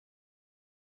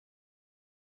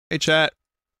Hey, chat.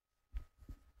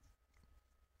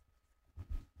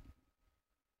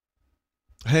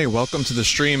 Hey, welcome to the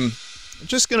stream. I'm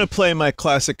just gonna play my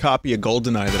classic copy of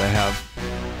Goldeneye that I have.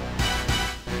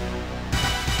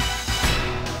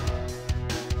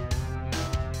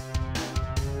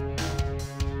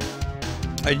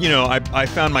 I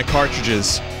found my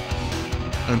cartridges,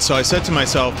 and so I said to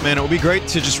myself, man, it would be great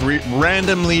to just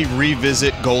randomly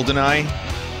revisit Goldeneye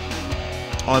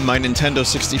on my Nintendo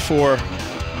 64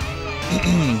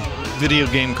 video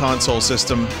game console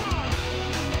system.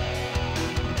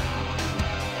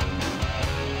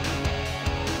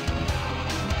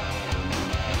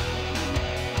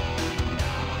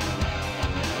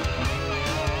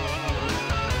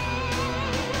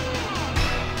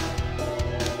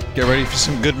 Get ready for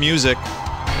some good music.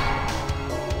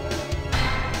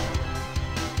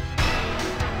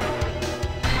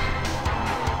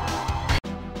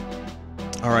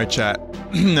 Alright, chat.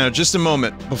 Now, just a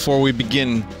moment before we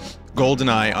begin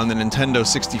Goldeneye on the Nintendo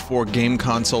 64 game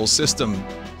console system.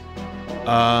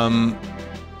 I'm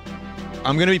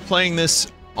gonna be playing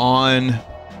this on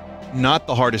not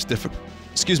the hardest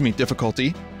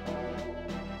difficulty.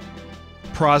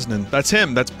 Brosnan. That's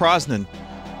him. That's Brosnan.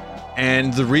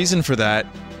 And the reason for that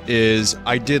is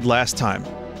I did last time.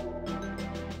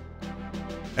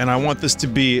 And I want this to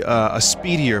be a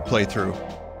speedier playthrough.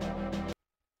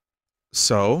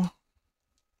 So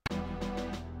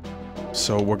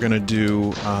we're gonna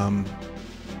do,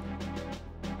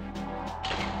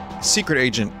 Secret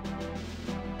Agent.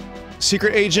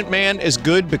 Secret Agent, man, is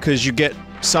good because you get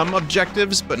some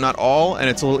objectives, but not all, and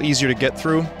it's a little easier to get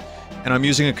through. And I'm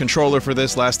using a controller for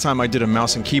this. Last time I did a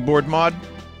mouse and keyboard mod.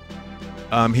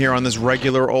 Here on this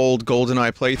regular old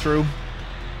Goldeneye playthrough.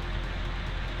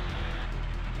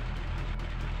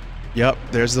 Yep,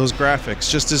 there's those graphics,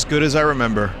 just as good as I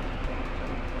remember.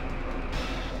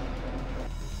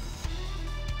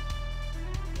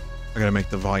 I gotta make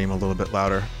the volume a little bit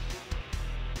louder.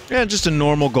 Yeah, just a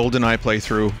normal Goldeneye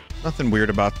playthrough. Nothing weird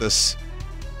about this.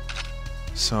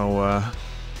 So,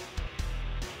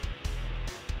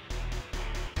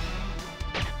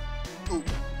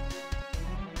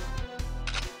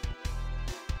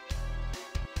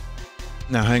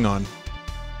 now, hang on.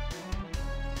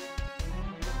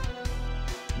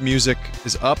 Music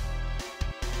is up.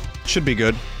 Should be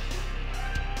good.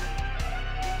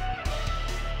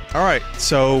 Alright,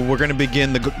 so we're gonna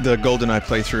begin the Goldeneye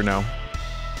playthrough now.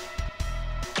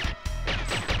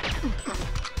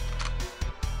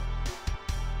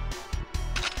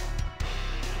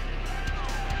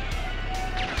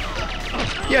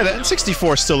 Yeah, the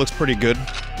N64 still looks pretty good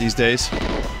these days.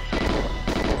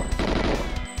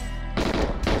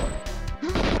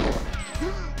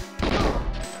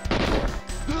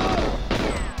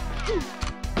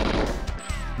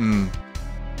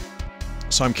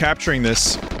 So I'm capturing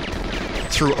this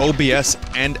through OBS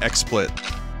and XSplit.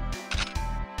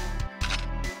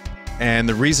 And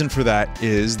the reason for that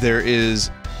is there is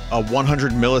a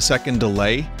 100 millisecond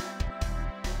delay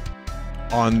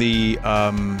on the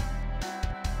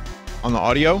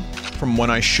audio from when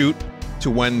I shoot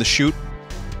to when the shoot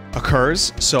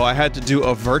occurs. So I had to do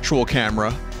a virtual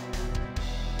camera.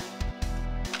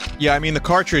 Yeah, I mean, the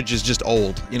cartridge is just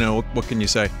old. You know, what can you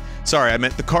say? Sorry, I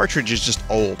meant the cartridge is just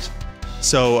old.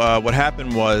 So, what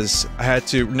happened was, I had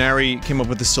to... Nary came up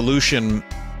with a solution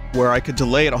where I could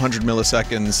delay it 100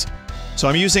 milliseconds. So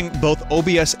I'm using both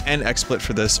OBS and XSplit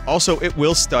for this. Also, it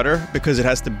will stutter, because it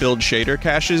has to build shader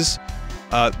caches.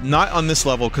 Not on this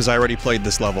level, because I already played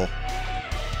this level.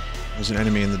 There's an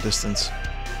enemy in the distance.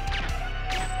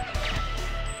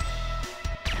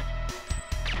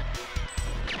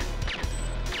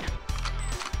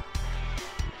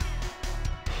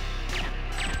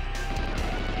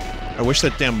 I wish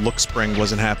that damn look spring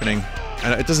wasn't happening.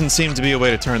 And it doesn't seem to be a way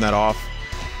to turn that off.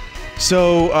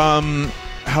 So,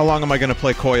 how long am I gonna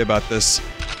play coy about this?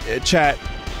 Chat,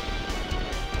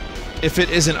 if it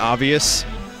isn't obvious,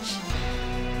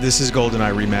 this is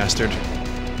Goldeneye Remastered.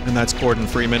 And that's Gordon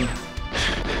Freeman.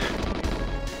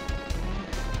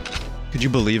 Could you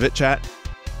believe it, chat?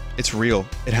 It's real.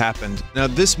 It happened. Now,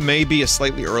 this may be a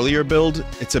slightly earlier build.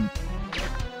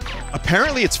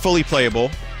 Apparently it's fully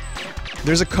playable.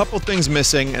 There's a couple things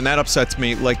missing, and that upsets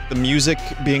me, like the music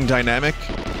being dynamic.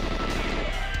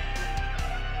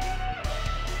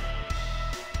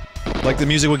 Like the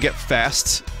music would get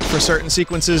fast for certain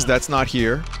sequences, that's not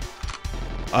here.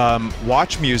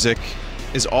 Watch music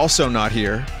is also not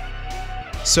here.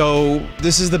 So,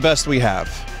 this is the best we have.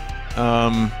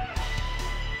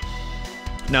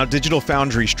 Now, Digital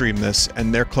Foundry streamed this,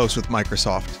 and they're close with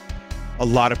Microsoft. A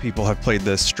lot of people have played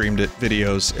this, streamed it,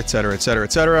 videos, etc., etc.,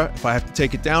 etc. If I have to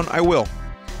take it down, I will.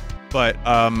 but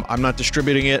I'm not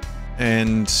distributing it,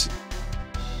 and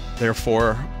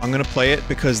therefore I'm gonna play it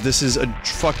because this is a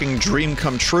fucking dream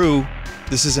come true.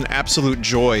 This is an absolute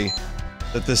joy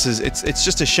that this is. It's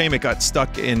just a shame it got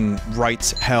stuck in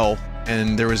rights hell,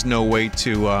 and there was no way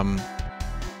to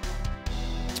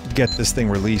get this thing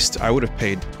released. I would have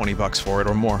paid 20 bucks for it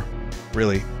or more,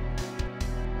 really.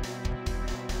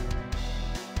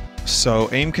 So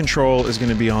aim control is going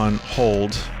to be on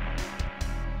hold.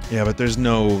 Yeah, but there's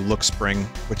no look spring,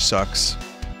 which sucks.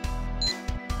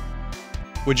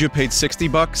 Would you have paid 60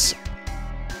 bucks?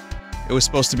 It was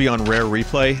supposed to be on rare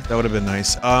replay. That would have been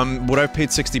nice. Would I have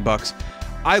paid 60 bucks?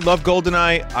 I love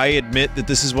Goldeneye. I admit that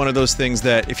this is one of those things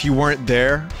that if you weren't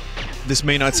there, this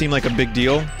may not seem like a big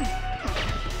deal.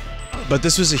 But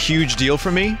this was a huge deal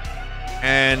for me.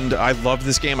 And I love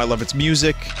this game. I love its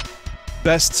music.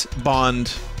 Best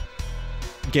Bond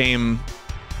game,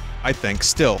 I think,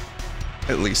 still.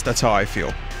 At least, that's how I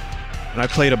feel. And I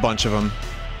played a bunch of them.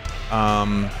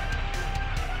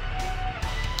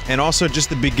 And also just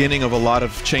the beginning of a lot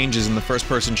of changes in the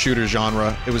first-person shooter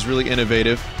genre. It was really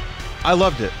innovative. I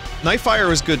loved it. Nightfire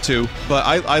was good too, but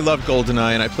I loved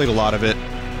Goldeneye and I played a lot of it.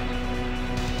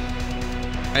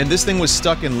 And this thing was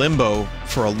stuck in limbo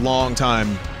for a long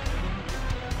time.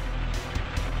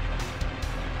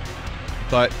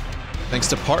 But thanks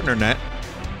to PartnerNet,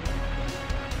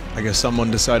 I guess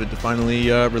someone decided to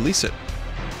finally release it.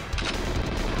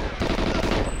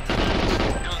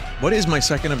 What is my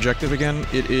second objective again?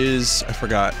 It is... I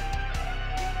forgot.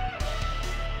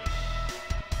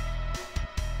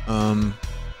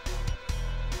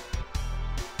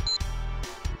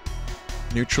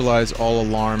 Neutralize all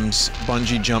alarms.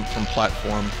 Bungee jump from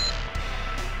platform.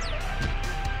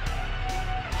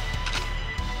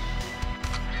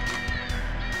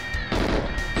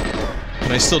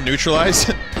 Can I still neutralize?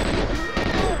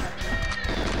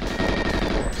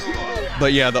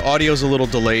 But yeah, the audio's a little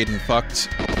delayed and fucked.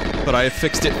 But I have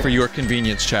fixed it for your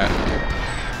convenience, chat.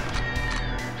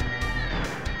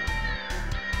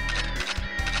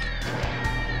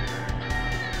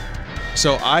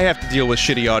 So I have to deal with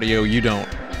shitty audio, you don't.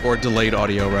 Or delayed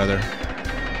audio, rather.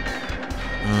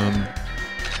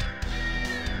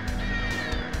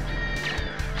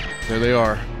 There they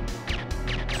are.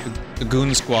 The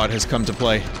Goon Squad has come to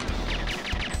play.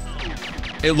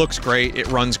 It looks great, it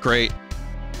runs great.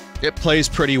 It plays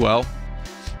pretty well.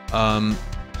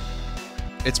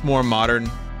 It's more modern,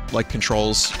 like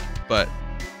controls, but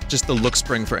just the look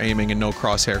spring for aiming and no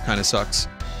crosshair kind of sucks.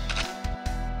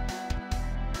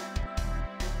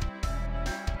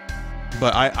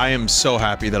 But I am so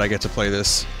happy that I get to play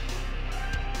this.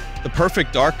 The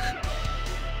Perfect Dark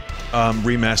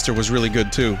remaster was really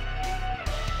good too.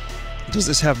 Does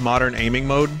this have modern aiming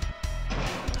mode?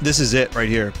 This is it right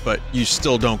here, but you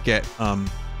still don't get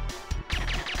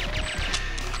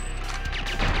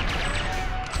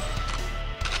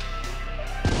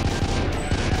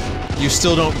you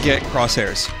still don't get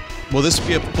crosshairs. Will this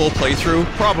be a full playthrough?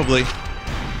 Probably.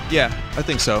 Yeah, I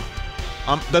think so.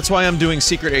 That's why I'm doing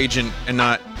Secret Agent and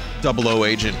not 00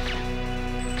 Agent.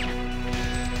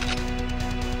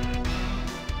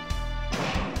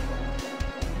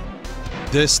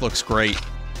 This looks great.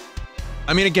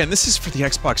 I mean, again, this is for the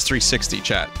Xbox 360,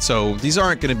 chat, so these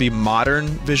aren't going to be modern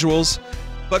visuals,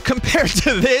 but compared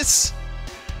to this...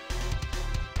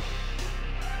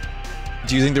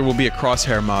 Do you think there will be a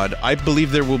crosshair mod? I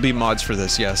believe there will be mods for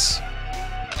this, yes.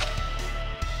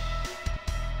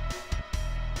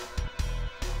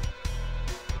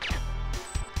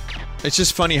 It's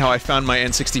just funny how I found my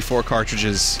N64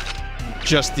 cartridges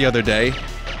just the other day.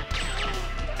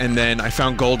 And then I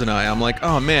found Goldeneye. I'm like,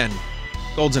 oh man,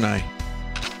 Goldeneye. I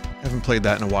haven't played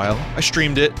that in a while. I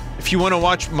streamed it. If you want to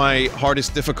watch my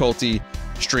hardest difficulty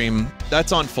stream,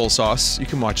 that's on Full Sauce. You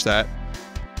can watch that.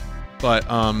 But,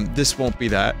 this won't be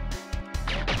that.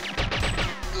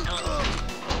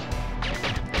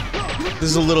 This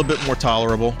is a little bit more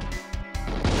tolerable.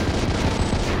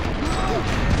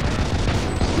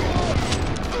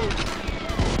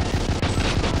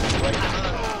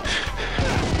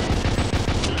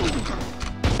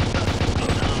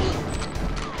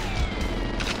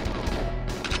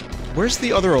 Where's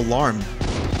the other alarm?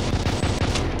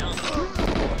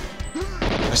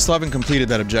 I still haven't completed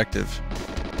that objective.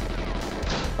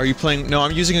 Are you playing? No,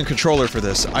 I'm using a controller for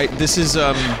this. This is,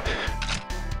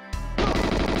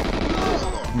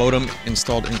 modem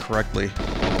installed incorrectly.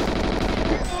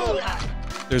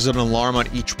 There's an alarm on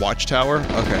each watchtower?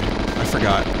 Okay, I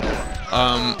forgot.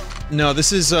 No,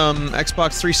 this is,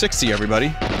 Xbox 360,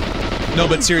 everybody. No,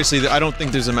 but seriously, I don't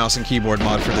think there's a mouse and keyboard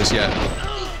mod for this yet.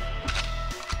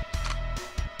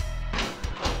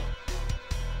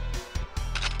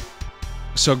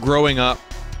 So growing up,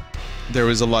 there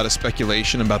was a lot of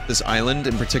speculation about this island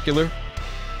in particular,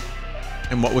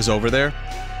 and what was over there.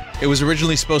 It was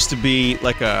originally supposed to be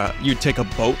like you'd take a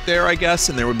boat there, I guess,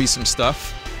 and there would be some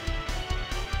stuff.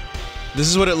 This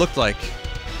is what it looked like.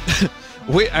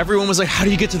 Everyone was like, how do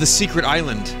you get to the secret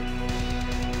island?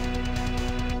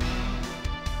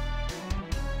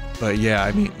 But yeah,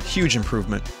 I mean, huge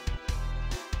improvement.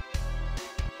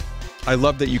 I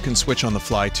love that you can switch on the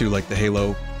fly too, like the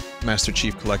Halo Master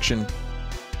Chief Collection.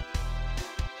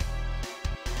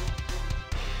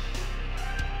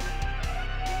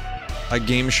 I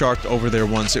Game Sharked over there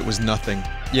once, it was nothing.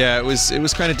 Yeah, it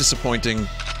was kind of disappointing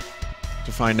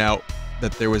to find out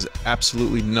that there was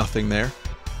absolutely nothing there.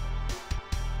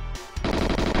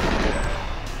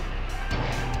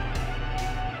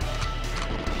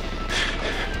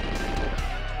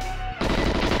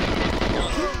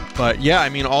 But yeah, I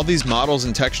mean, all these models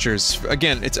and textures,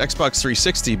 again, it's Xbox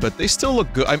 360, but they still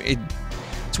look good. I mean,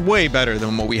 it's way better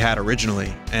than what we had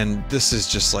originally, and this is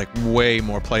just like way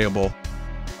more playable.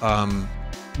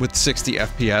 With 60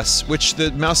 FPS, which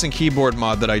the mouse and keyboard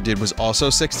mod that I did was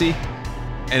also 60,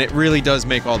 and it really does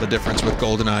make all the difference with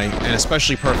Goldeneye, and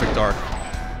especially Perfect Dark.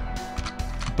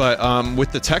 But,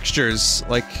 with the textures,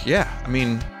 like, yeah, I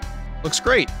mean, looks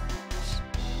great.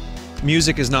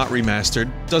 Music is not remastered,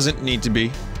 doesn't need to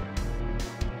be.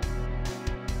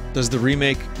 Does the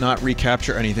remake not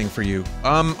recapture anything for you?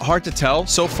 Hard to tell.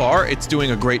 So far, it's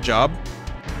doing a great job,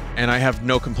 and I have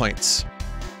no complaints.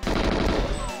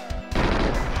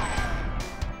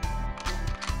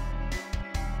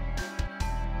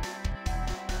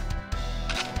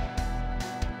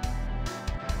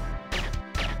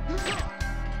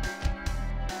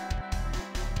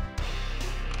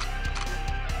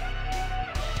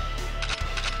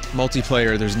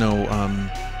 Multiplayer, there's no,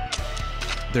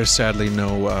 there's sadly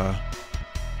no,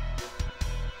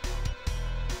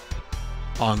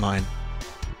 online.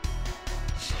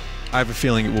 I have a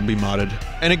feeling it will be modded.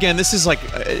 And again, this is like,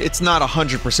 it's not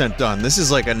 100% done. This is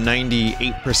like a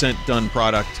 98% done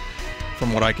product,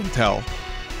 from what I can tell.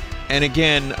 And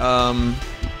again, I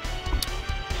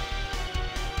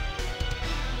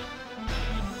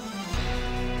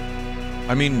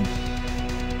mean,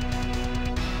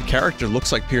 character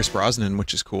looks like Pierce Brosnan,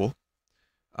 which is cool.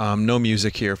 No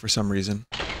music here for some reason.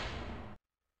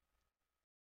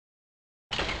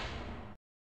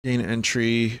 Gain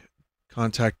entry,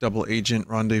 contact double agent,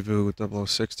 rendezvous with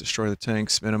 006, destroy the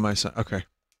tanks, minimize... Okay.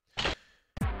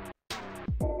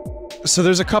 So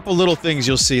there's a couple little things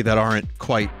you'll see that aren't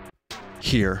quite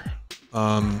here.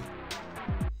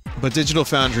 But Digital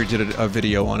Foundry did a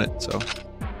video on it, so...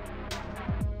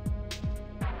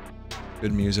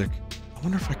 Good music. I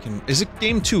wonder if I can... Is it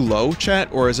game too low, chat,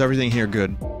 or is everything here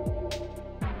good?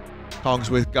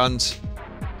 Hogs with guns.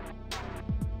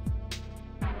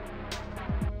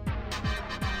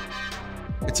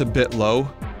 It's a bit low.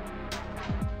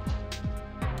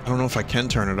 I don't know if I can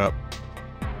turn it up.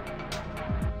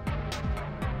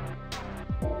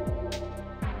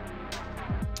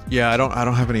 Yeah, I don't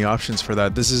have any options for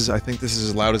that. This is... I think this is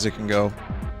as loud as it can go.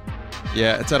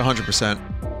 Yeah, it's at 100%.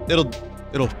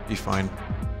 It'll be fine.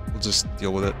 We'll just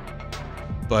deal with it.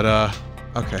 But,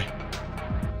 okay.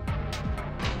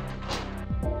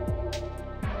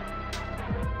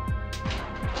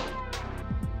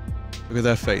 Look at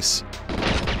that face.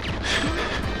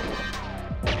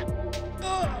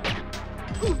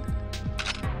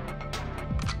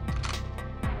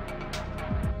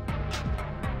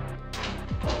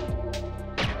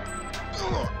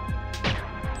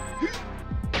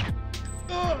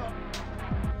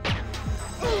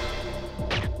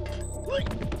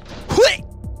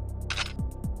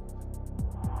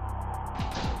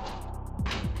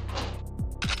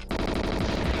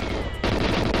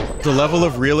 The level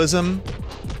of realism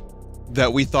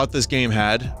that we thought this game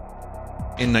had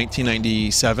in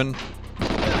 1997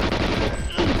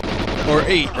 or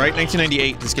 8, right?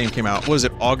 1998 this game came out. What was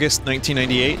it, August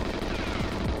 1998?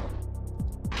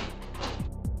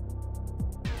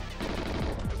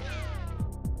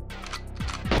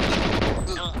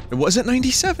 It wasn't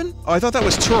 97? Oh, I thought that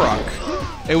was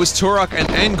Turok. It was Turok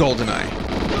and Goldeneye.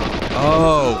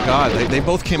 Oh god, they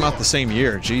both came out the same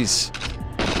year, jeez.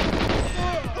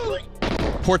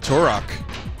 Poor Turok.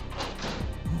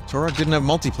 Turok didn't have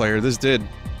multiplayer, this did.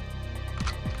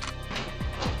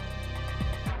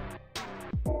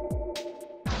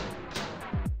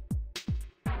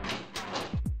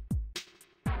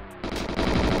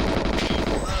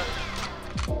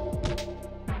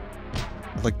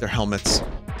 Like their helmets.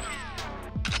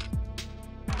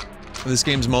 This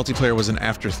game's multiplayer was an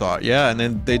afterthought. Yeah, and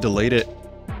then they delayed it.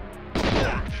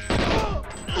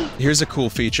 Here's a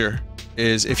cool feature.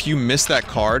 is if you miss that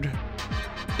card,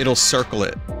 it'll circle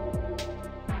it.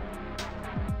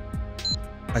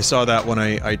 I saw that when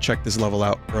I checked this level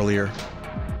out earlier.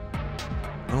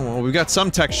 Oh well, we got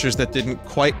some textures that didn't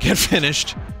quite get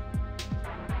finished.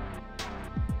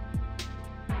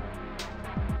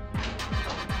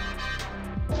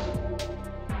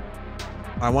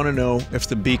 I want to know if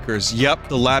the beakers... Yep,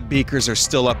 the lab beakers are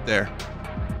still up there.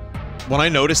 When I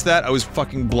noticed that, I was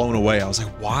fucking blown away. I was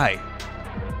like, why?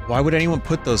 Why would anyone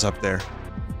put those up there?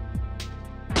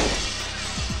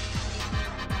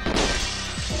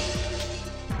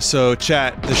 So,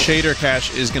 chat, the shader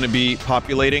cache is going to be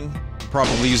populating.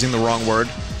 Probably using the wrong word.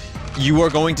 You are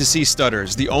going to see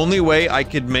stutters. The only way I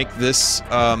could make this,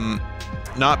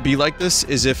 not be like this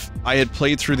is if I had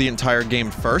played through the entire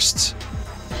game first.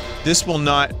 This will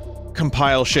not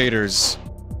compile shaders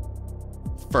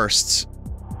first.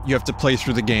 You have to play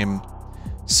through the game.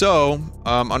 So,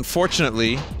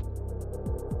 unfortunately...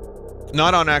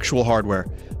 Not on actual hardware,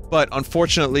 but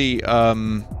unfortunately,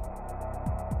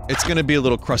 it's gonna be a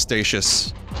little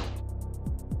crustaceous.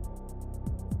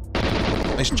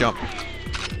 Nice jump.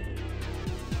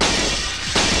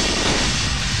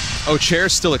 Oh,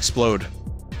 chairs still explode.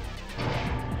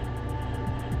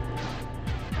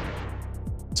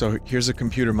 So here's a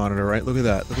computer monitor, right? Look at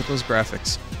that. Look at those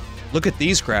graphics. Look at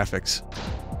these graphics.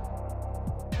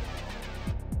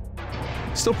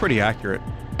 Still pretty accurate.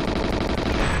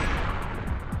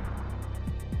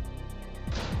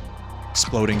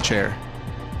 Exploding chair.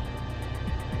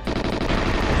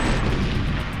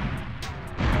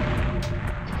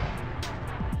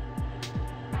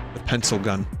 The pencil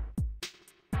gun.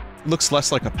 Looks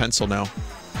less like a pencil now.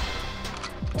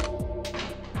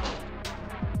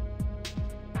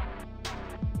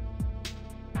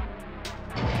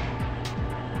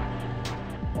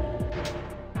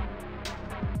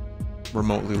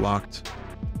 Remotely locked.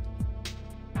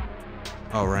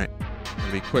 Oh, right.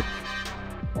 Gotta be quick.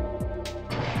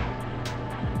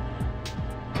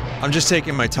 I'm just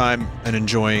taking my time and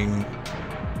enjoying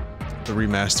the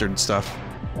remastered stuff.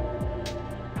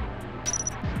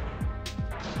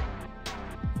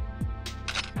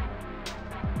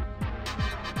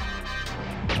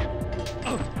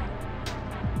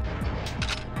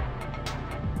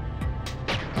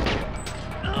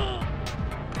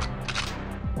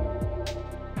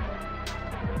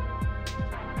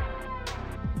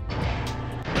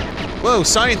 Whoa,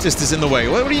 scientist is in the way.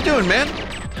 What are you doing, man?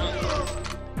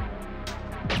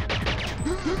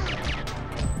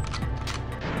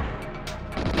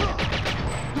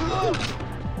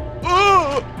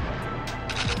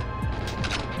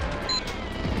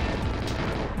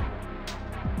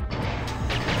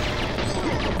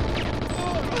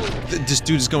 This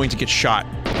dude is going to get shot.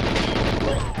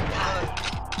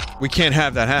 We can't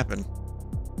have that happen.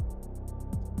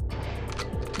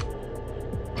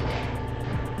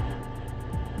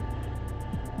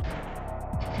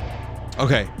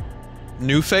 Okay.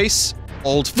 New face,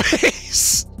 old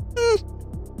face.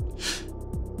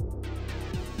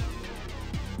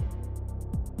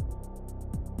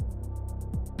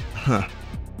 Huh.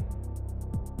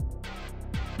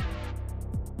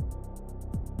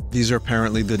 These are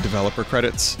apparently the developer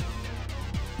credits.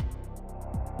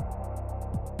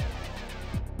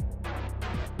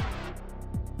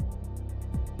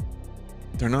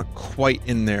 They're not quite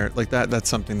in there. Like that's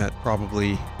something that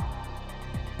probably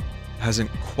hasn't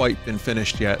quite been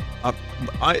finished yet.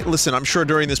 Listen, I'm sure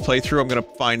during this playthrough I'm gonna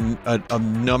find a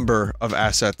number of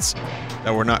assets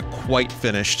that were not quite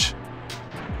finished.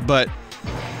 But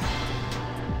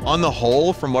on the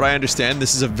whole, from what I understand,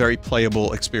 this is a very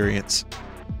playable experience.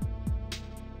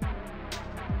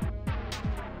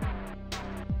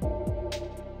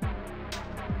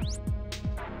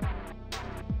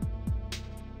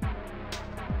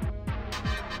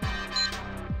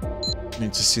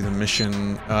 Need to see the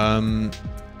mission.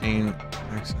 Gain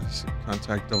access.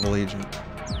 Contact double agent.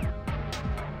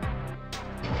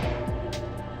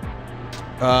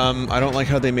 I don't like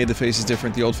how they made the faces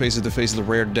different. The old face is the face of the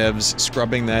rare devs.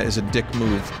 Scrubbing that is a dick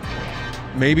move.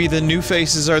 Maybe the new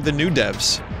faces are the new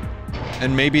devs.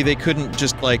 And maybe they couldn't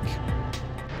just, like...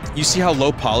 You see how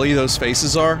low poly those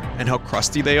faces are? And how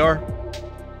crusty they are?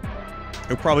 It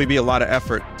would probably be a lot of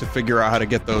effort to figure out how to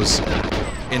get those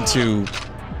into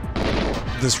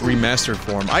this remastered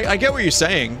form. I get what you're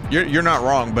saying. You're not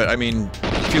wrong, but I mean,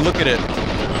 if you look at it,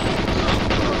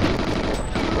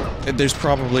 there's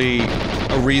probably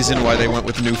a reason why they went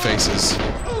with new faces.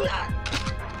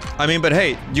 I mean, but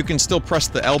hey, you can still press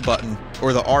the L button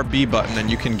or the RB button and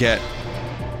you can get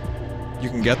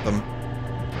them.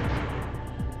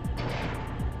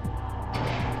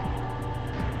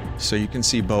 So you can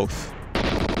see both.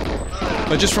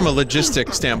 But just from a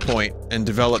logistic standpoint and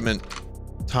development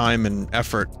time and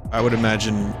effort, I would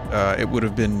imagine it would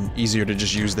have been easier to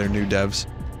just use their new devs.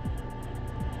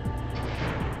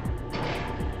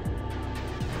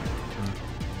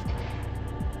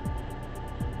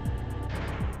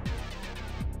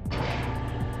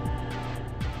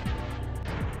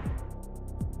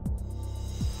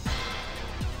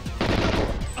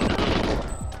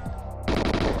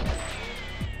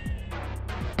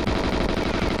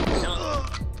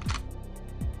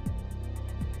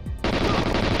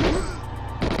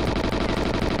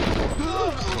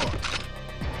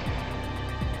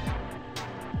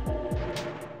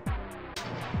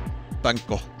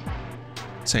 Banco.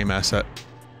 Same asset.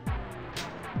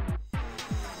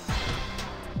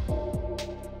 Do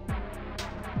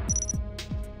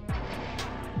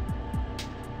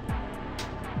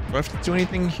I have to do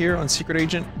anything here on Secret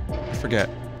Agent? I forget.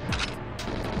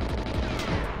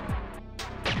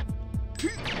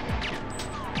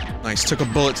 Nice, took a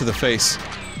bullet to the face.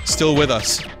 Still with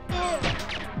us.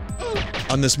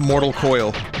 On this mortal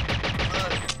coil.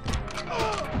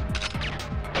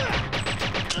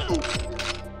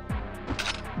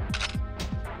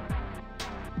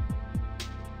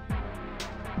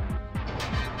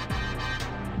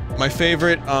 My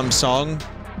favorite song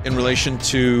in relation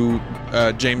to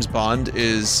James Bond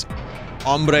is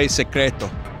Hombre Secreto.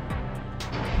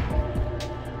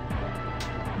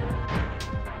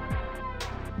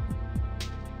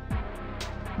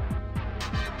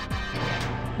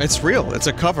 It's real. It's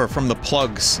a cover from the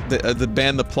Plugs. The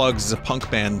band The Plugs is a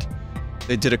punk band.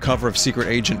 They did a cover of Secret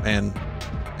Agent Man,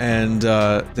 and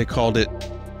they called it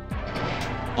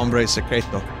Hombre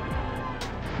Secreto.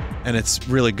 And it's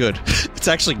really good. It's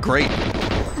actually great.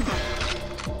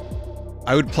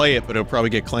 I would play it, but it'll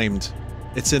probably get claimed.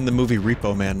 It's in the movie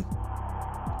Repo Man.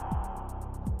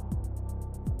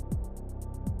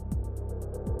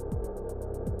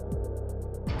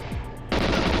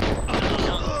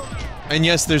 And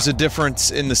yes, there's a difference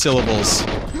in the syllables.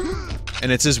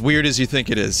 And it's as weird as you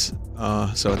think it is.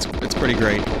 So it's pretty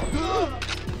great.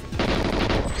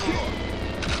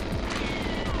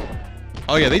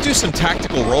 Oh yeah, they do some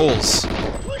tactical rolls.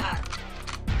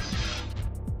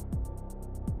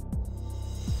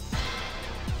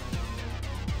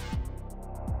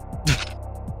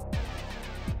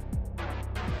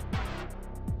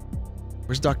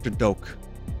 Where's Dr. Doak?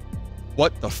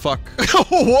 What the fuck?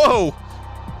 Whoa!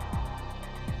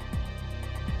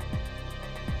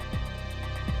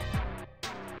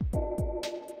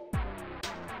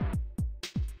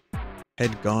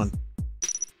 Head gone.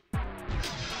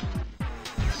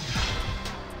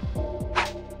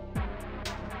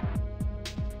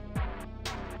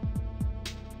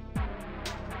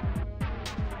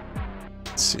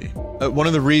 One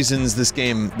of the reasons this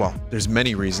game, well, there's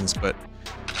many reasons, but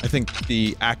I think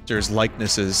the actors'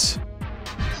 likenesses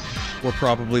were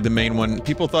probably the main one.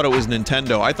 People thought it was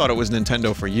Nintendo. I thought it was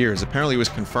Nintendo for years. Apparently it was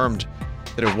confirmed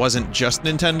that it wasn't just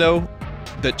Nintendo,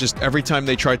 that just every time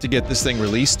they tried to get this thing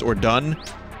released or done,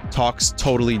 talks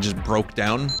totally just broke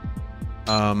down.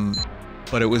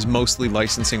 But it was mostly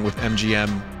licensing with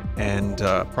MGM and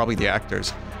probably the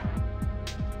actors.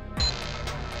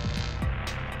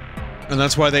 And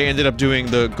that's why they ended up doing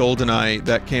the Goldeneye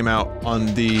that came out on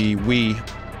the Wii,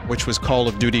 which was Call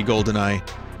of Duty Goldeneye,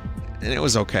 and it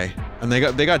was okay. And they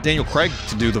got Daniel Craig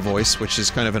to do the voice, which is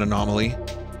kind of an anomaly.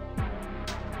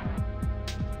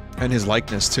 And his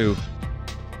likeness too.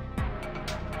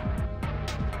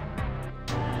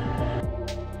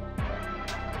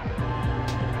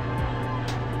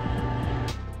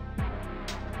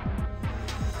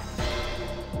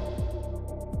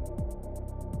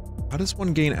 How does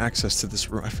one gain access to this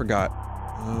room? I forgot.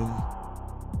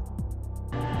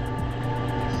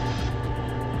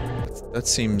 That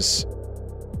seems...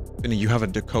 Vinny, you have a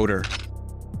decoder.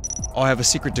 Oh, I have a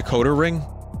secret decoder ring?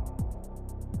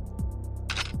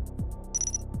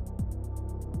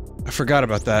 I forgot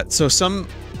about that. So some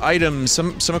items,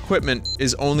 some equipment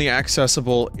is only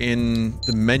accessible in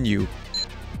the menu.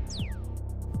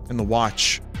 In the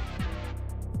watch.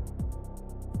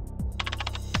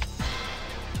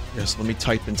 Yes, let me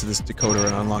type into this decoder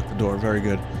and unlock the door. Very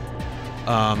good.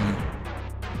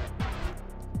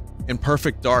 In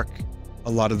Perfect Dark,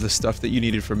 a lot of the stuff that you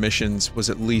needed for missions was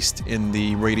at least in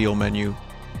the radial menu.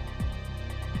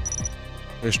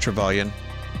 There's Trevelyan.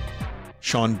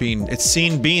 Sean Bean. It's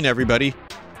Sean Bean, everybody.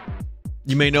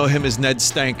 You may know him as Ned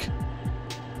Stank.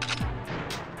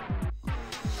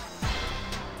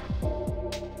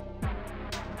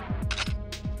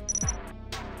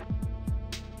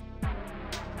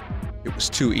 It was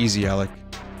too easy, Alec.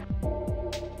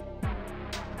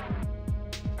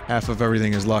 Half of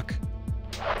everything is luck.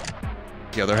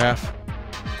 The other half.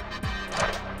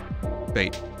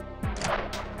 Bait.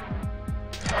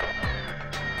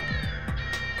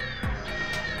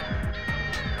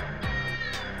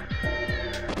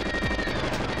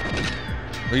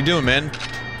 What are you doing, man?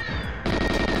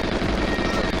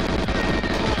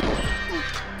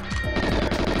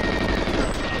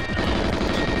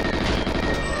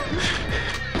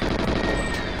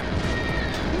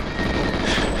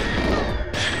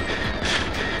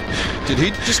 Did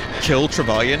he just kill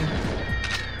Trevelyan?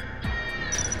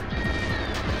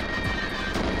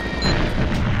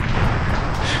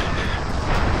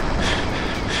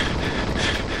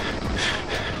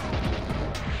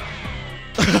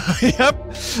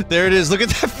 Yep, there it is. Look at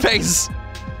that face.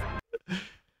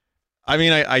 I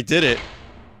mean, I did it.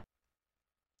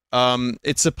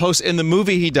 It's supposed in the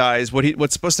movie he dies.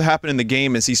 What's supposed to happen in the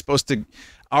game is he's supposed to.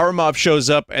 Aramov shows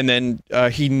up and then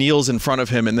he kneels in front of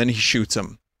him and then he shoots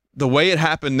him. The way it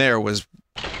happened there was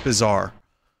bizarre.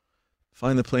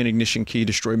 Find the plane ignition key,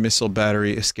 destroy missile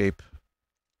battery, escape.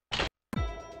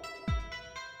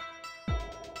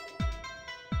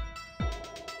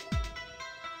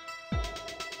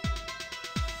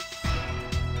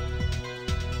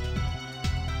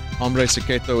 Hombre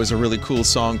Secreto is a really cool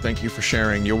song. Thank you for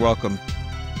sharing. You're welcome.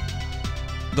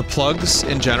 The plugs,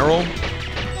 in general,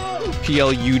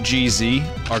 P-L-U-G-Z,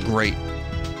 are great.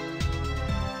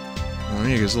 Oh,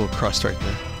 there's a little crust right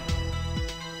there.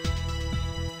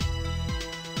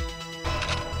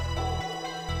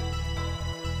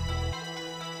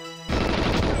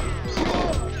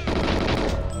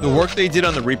 The work they did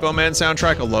on the Repo Man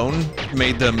soundtrack alone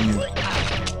made them,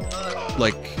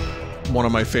 like, one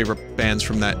of my favorite bands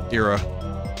from that era.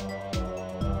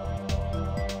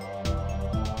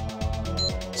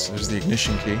 So there's the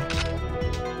ignition key.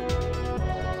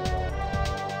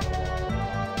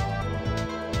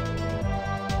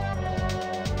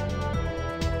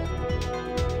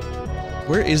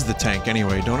 Where is the tank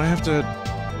anyway? Don't I have to...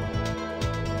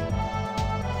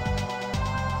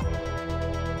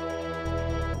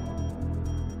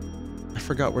 I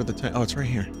forgot where the tank... Oh, it's right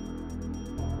here.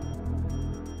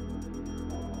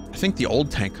 I think the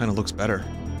old tank kind of looks better.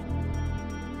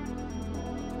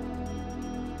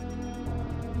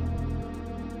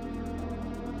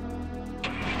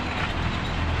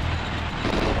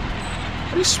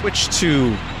 How do you switch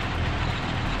to...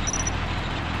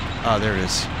 Ah, there it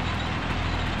is.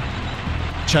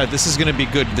 Chad, this is gonna be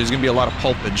good. There's gonna be a lot of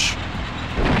pulpage.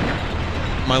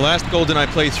 My last Goldeneye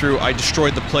playthrough, I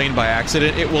destroyed the plane by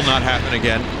accident. It will not happen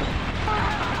again.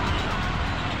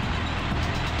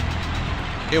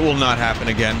 It will not happen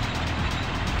again.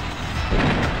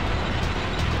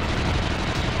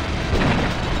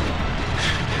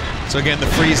 So again, the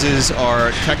freezes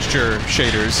are texture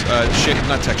shaders.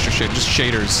 Not texture shaders, just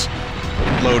shaders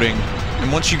loading. And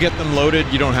once you get them loaded,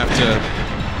 you don't have to...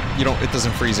 it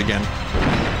doesn't freeze again.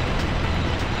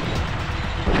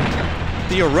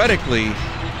 Theoretically,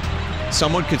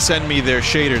 someone could send me their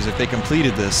shaders if they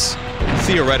completed this.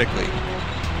 Theoretically.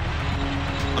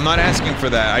 I'm not asking for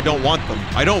that. I don't want them.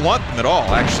 I don't want them at all,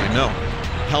 actually, no.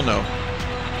 Hell no.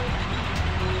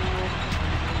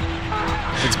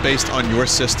 It's based on your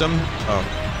system? Oh.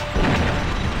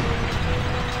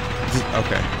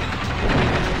 Okay.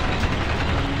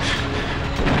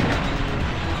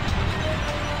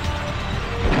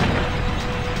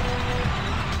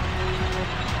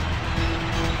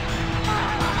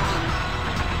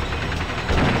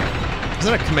 Is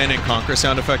that a Command and Conquer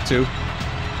sound effect, too?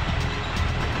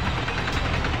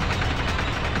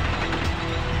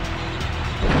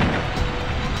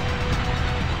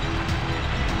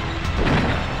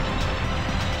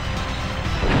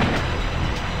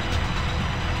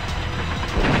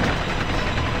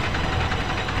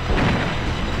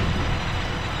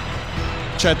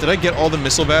 Chat, did I get all the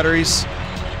missile batteries?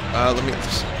 I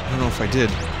don't know if I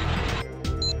did.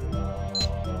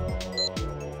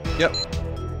 Yep.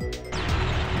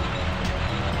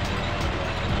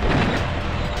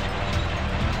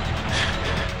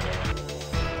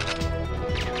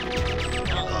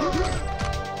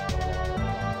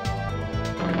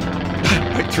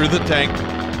 Right through the tank.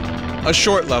 A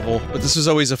short level, but this is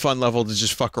always a fun level to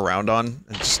just fuck around on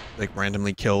and just, like,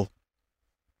 randomly kill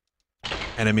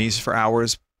enemies for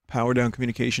hours. Power down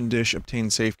communication dish, obtain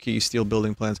safe key, steal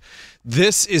building plans.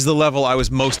 This is the level I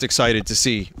was most excited to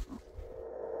see.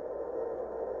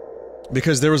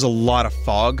 Because there was a lot of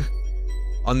fog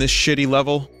on this shitty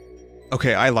level.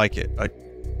 Okay, I like it.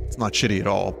 It's not shitty at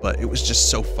all, but it was just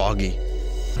so foggy.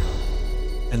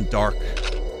 And dark.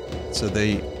 So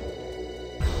they...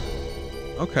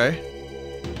 Okay.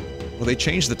 Well, they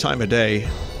changed the time of day.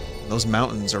 Those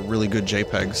mountains are really good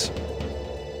JPEGs.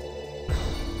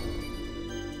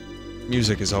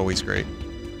 Music is always great.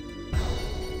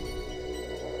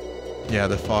 Yeah,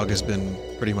 the fog has been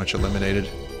pretty much eliminated.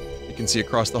 You can see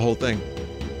across the whole thing.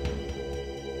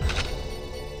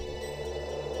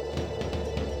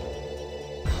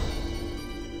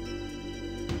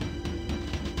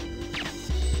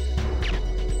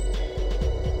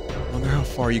 Wonder how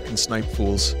far you can snipe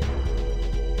fools.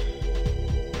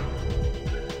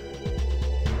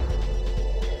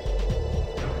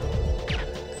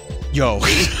 Yo,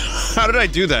 how did I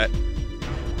do that?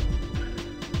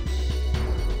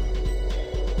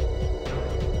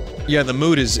 Yeah, the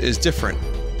mood is different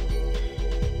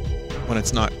when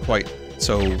it's not quite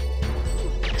so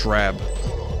drab.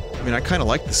 I mean, I kind of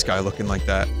like the sky looking like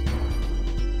that.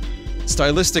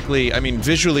 Stylistically, I mean,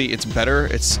 visually it's better.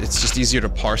 It's just easier to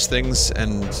parse things,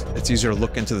 and it's easier to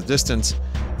look into the distance.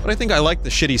 But I think I like the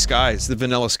shitty skies, the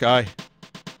vanilla sky.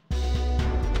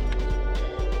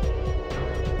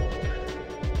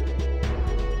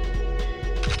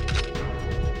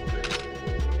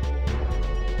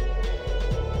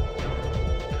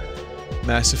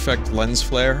 Mass Effect lens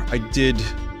flare. I did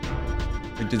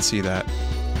see that.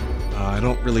 I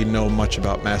don't really know much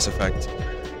about Mass Effect,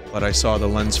 but I saw the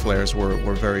lens flares were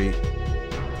very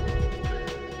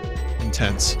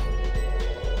intense.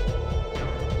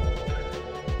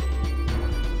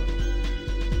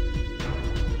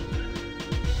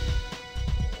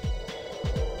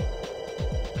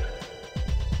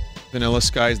 Vanilla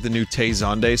Sky is the new Tay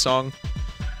Zonde song.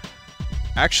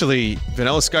 Actually,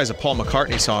 Vanilla Sky is a Paul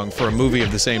McCartney song for a movie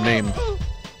of the same name.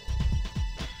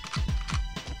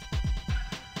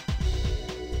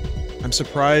 I'm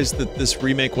surprised that this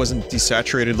remake wasn't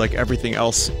desaturated like everything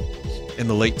else in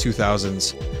the late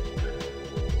 2000s.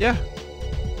 Yeah.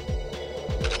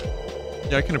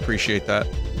 Yeah, I can appreciate that.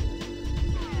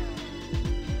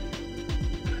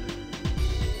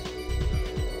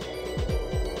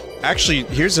 Actually,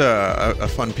 here's a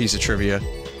fun piece of trivia.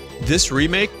 This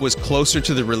remake was closer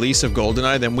to the release of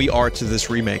Goldeneye than we are to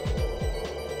this remake.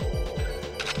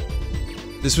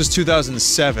 This was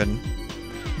 2007.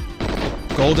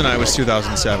 Goldeneye was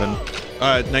 2007.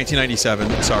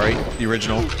 1997, sorry, the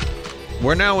original.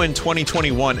 We're now in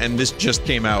 2021 and this just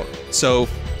came out. So,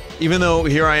 even though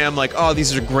here I am like, oh,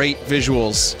 these are great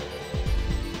visuals.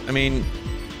 I mean,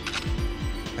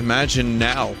 imagine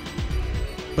now.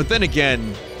 But then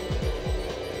again,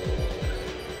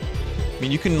 I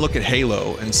mean, you can look at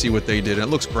Halo and see what they did, and it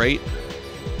looks great.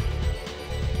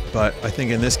 But I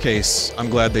think in this case, I'm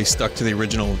glad they stuck to the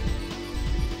original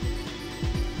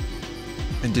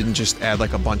and didn't just add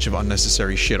like a bunch of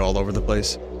unnecessary shit all over the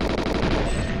place.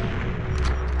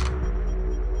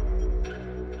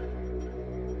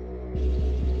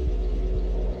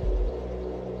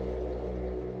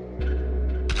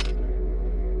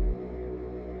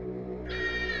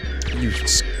 You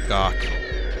scock.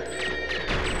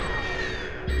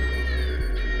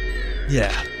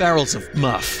 Yeah, barrels of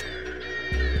muff.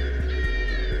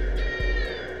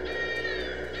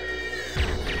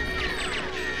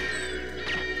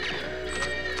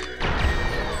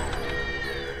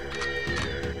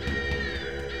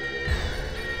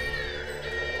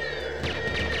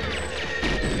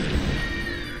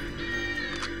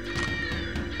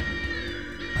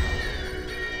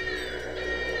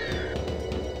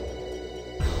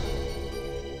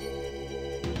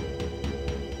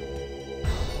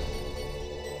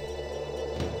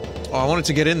 Oh, I wanted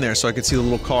to get in there so I could see the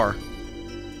little car.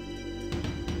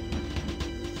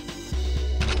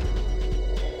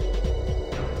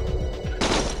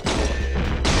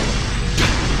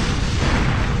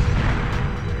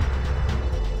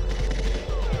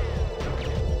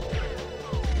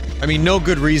 I mean, no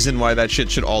good reason why that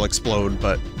shit should all explode,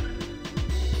 but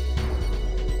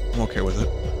I'm okay with it.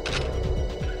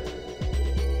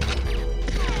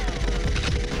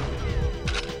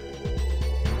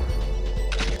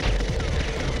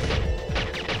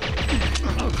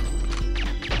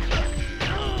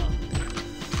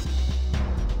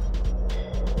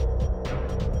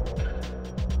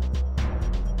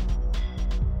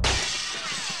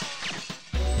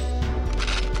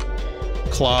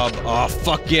 Clob. Oh,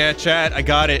 fuck yeah, chat. I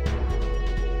got it.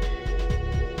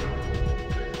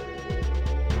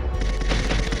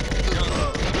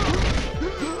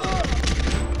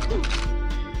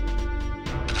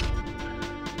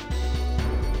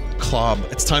 Clob.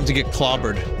 It's time to get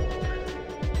clobbered.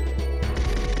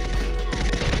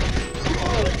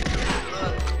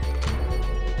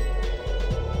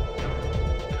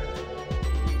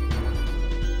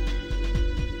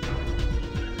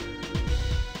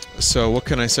 So, what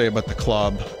can I say about the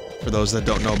Clob, for those that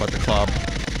don't know about the Clob?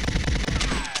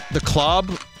 The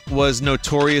Clob was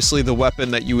notoriously the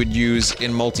weapon that you would use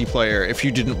in multiplayer if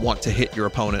you didn't want to hit your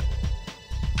opponent.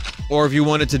 Or if you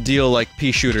wanted to deal, like,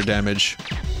 pea shooter damage.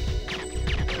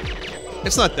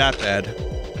 It's not that bad.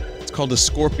 It's called a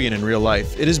Scorpion in real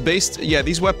life. It is based- yeah,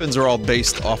 these weapons are all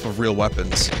based off of real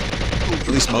weapons. At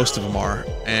least most of them are.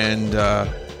 And,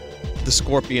 the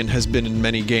Scorpion has been in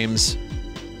many games.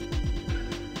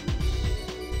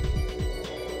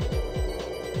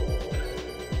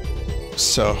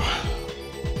 So...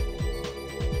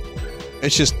 it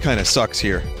just kinda sucks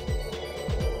here.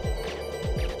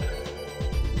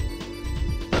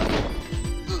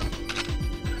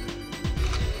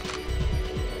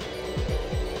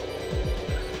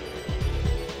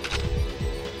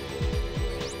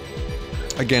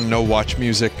 Again, no watch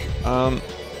music.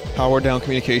 Power down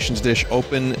communications dish,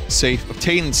 open safe,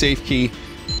 obtain safe key,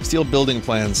 steal building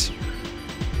plans.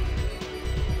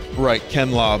 Right,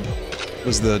 Ken Lobb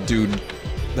was the dude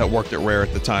that worked at Rare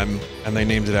at the time, and they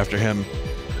named it after him.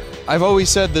 I've always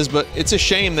said this, but it's a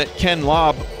shame that Ken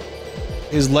Lobb,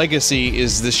 his legacy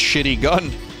is this shitty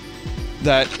gun.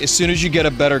 That as soon as you get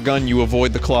a better gun, you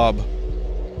avoid the Klob.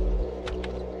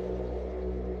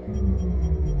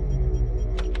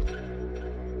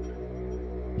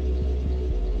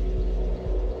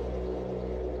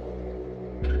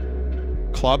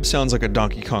 Klob sounds like a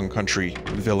Donkey Kong Country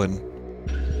villain.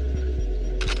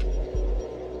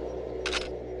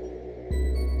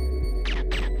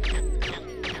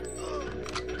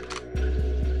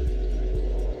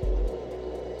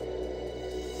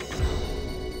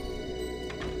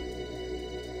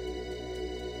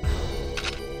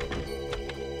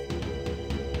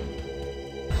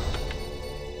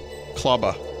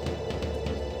 Klobba.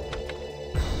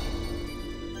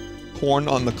 Corn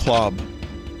on the Klob.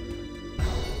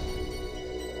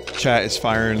 Chat is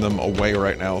firing them away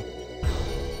right now.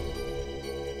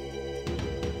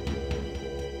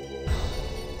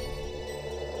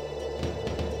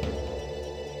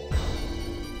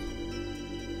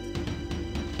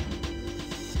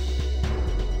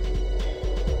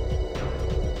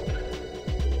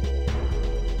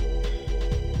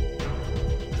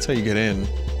 That's how you get in.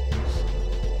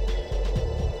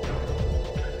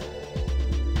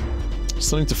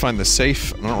 Still need to find the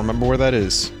safe. I don't remember where that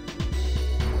is.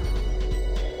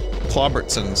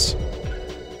 Clobbertsons.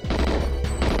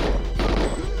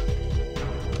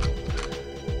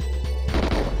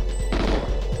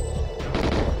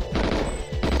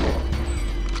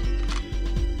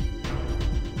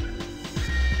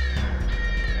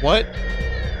 What?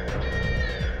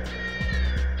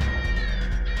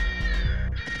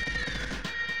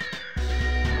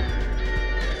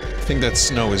 I think that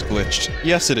snow is glitched.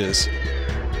 Yes, it is.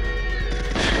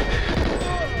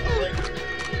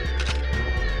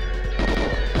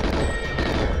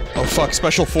 Oh fuck,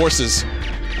 special forces.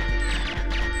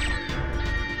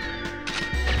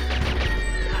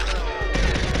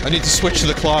 I need to switch to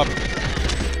the Klob.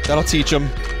 That'll teach them.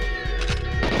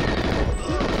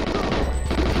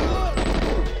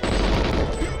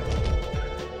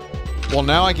 Well,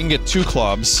 now I can get 2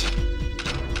 Klobs.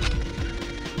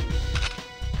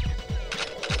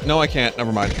 No, I can't.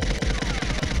 Never mind.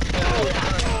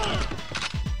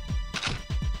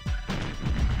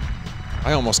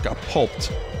 I almost got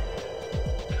pulped.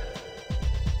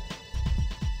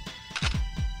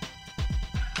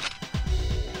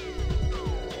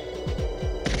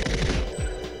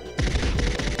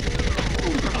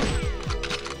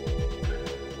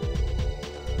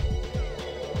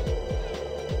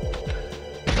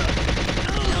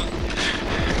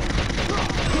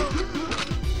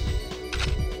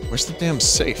 Where's the damn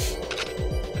safe?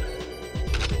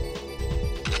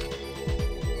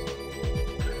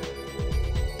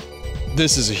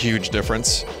 This is a huge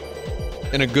difference.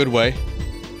 In a good way.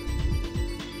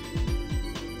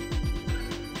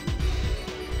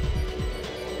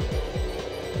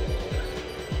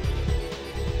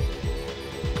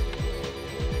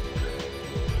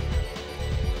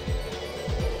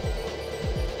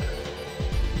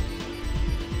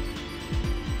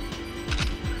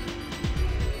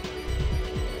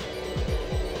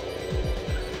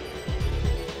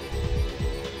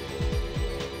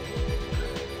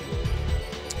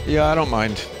 Yeah, I don't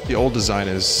mind. The old design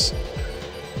is...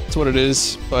 it's what it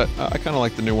is, but I kinda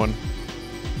like the new one.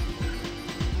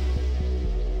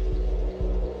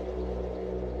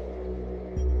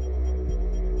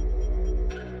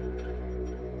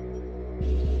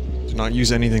 Do not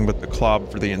use anything but the Klob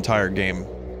for the entire game.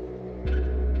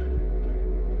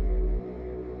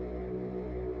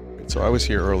 So I was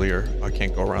here earlier. I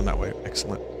can't go around that way.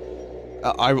 Excellent.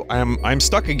 I'm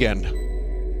stuck again.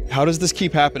 How does this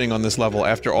keep happening on this level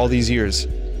after all these years?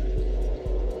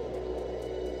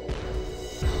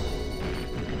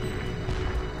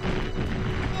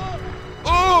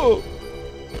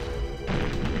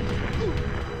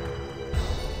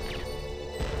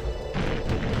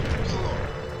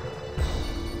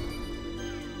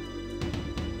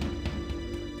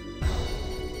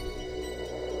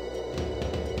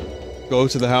 Go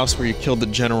to the house where you killed the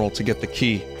general to get the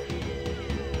key.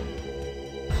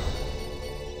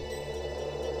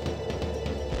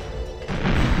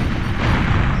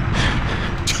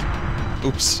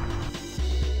 Oops.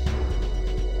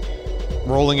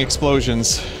 Rolling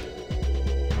explosions.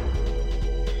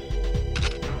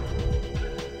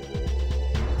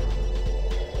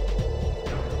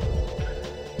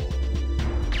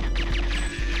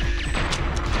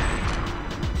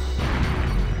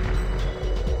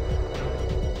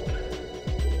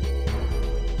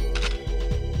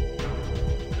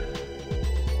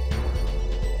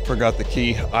 Forgot the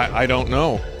key. I don't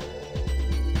know.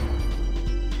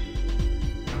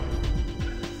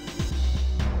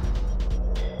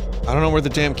 I don't know where the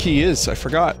damn key is. I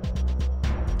forgot.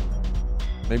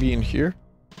 Maybe in here?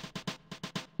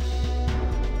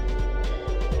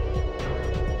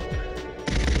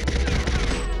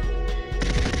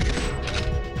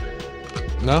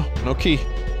 No, no key.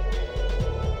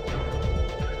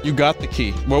 You got the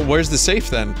key. Well, where's the safe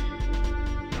then?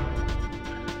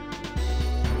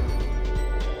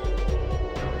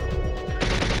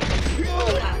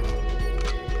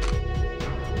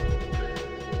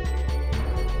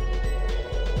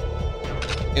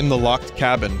 In the locked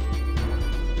cabin.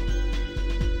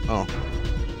 Oh.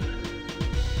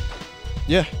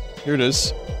 Yeah, here it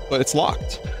is. But it's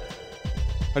locked.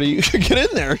 How do you get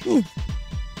in there?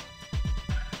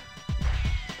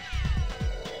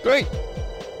 Great!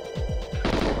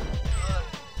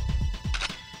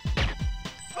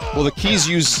 Well, the keys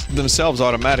use themselves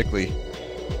automatically.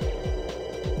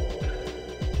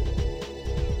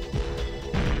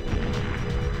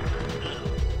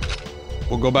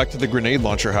 We'll go back to the grenade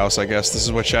launcher house, I guess. This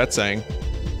is what chat's saying.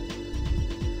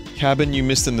 Cabin you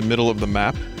missed in the middle of the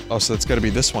map? Oh, so that's gotta be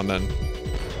this one then.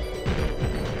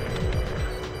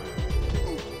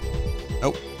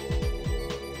 Oh.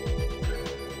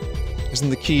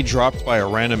 Isn't the key dropped by a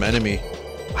random enemy?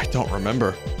 I don't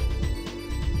remember.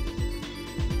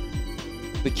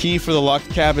 The key for the locked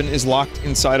cabin is locked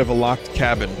inside of a locked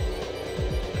cabin.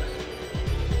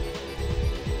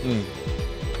 Hmm.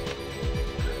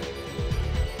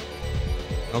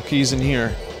 No keys in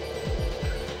here.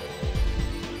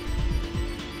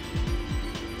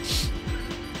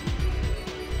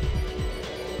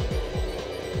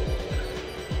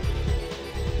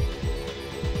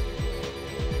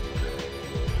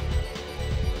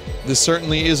 This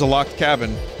certainly is a locked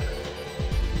cabin.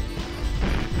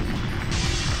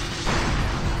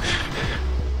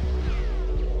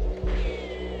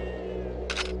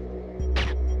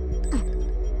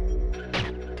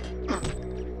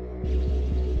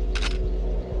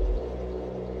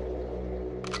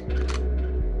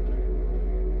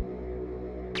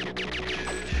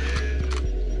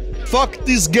 Fuck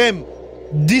this game!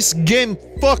 This game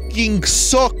fucking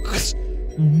sucks!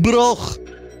 Bruh!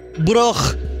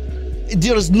 Bruh!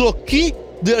 There's no key?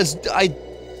 There's...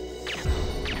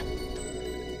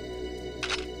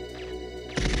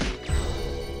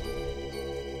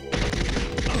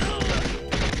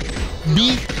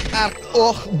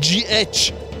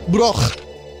 B-R-O-G-H! Bruh!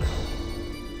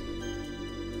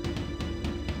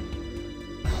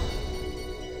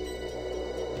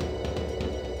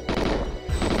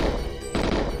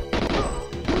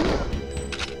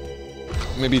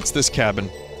 Maybe it's this cabin.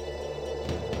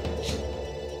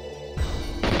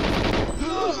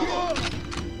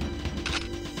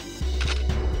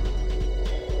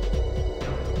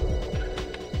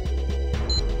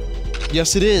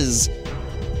 Yes, it is.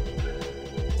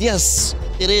 Yes,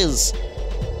 it is.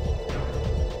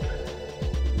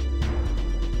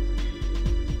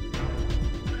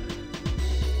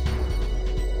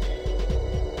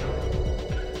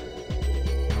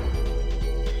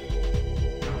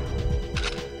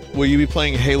 Will you be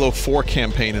playing Halo 4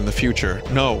 campaign in the future?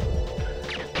 No.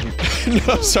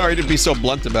 No, sorry to be so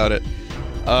blunt about it.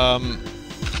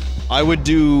 I would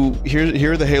do...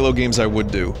 Here are the Halo games I would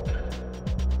do.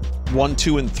 1,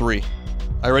 2, and 3.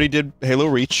 I already did Halo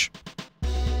Reach.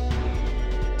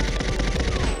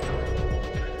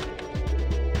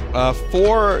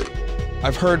 4,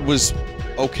 I've heard was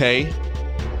okay.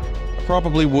 I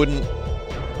probably wouldn't...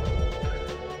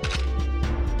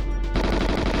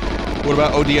 What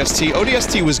about ODST?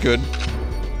 ODST was good.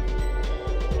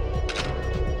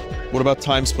 What about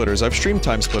Time Splitters? I've streamed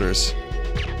Time Splitters.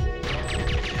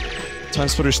 Time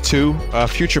Splitters 2?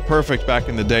 Future Perfect back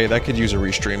in the day, that could use a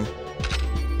restream.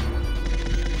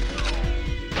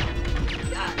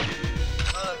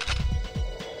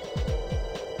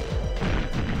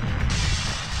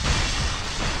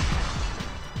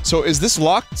 So is this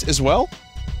locked as well?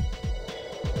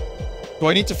 Do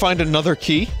I need to find another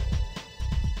key?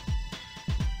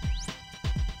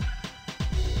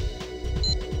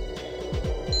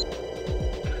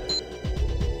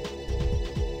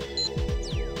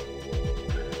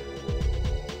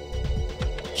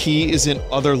 Key is in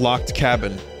other locked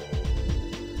cabin.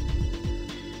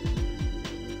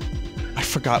 I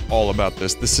forgot all about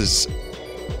this. This is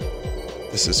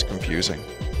confusing.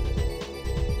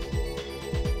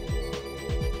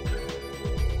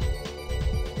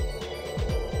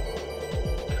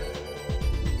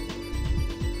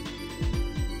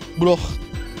 Bro.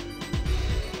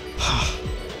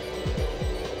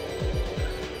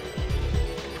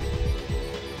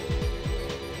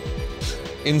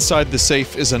 Inside the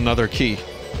safe is another key.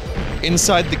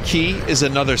 Inside the key is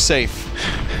another safe.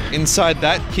 Inside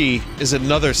that key is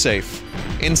another safe.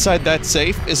 Inside that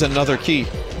safe is another key.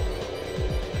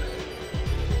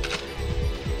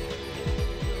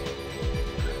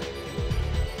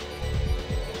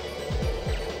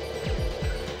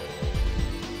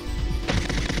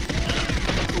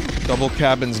 Double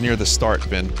cabins near the start,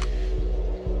 Vin.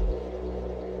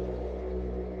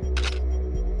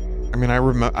 I mean,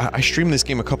 I streamed this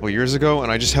game a couple years ago,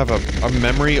 and I just have a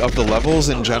memory of the levels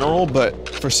in general, but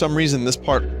for some reason this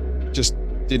part just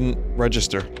didn't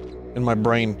register in my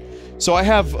brain. So I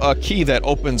have a key that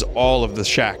opens all of the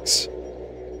shacks.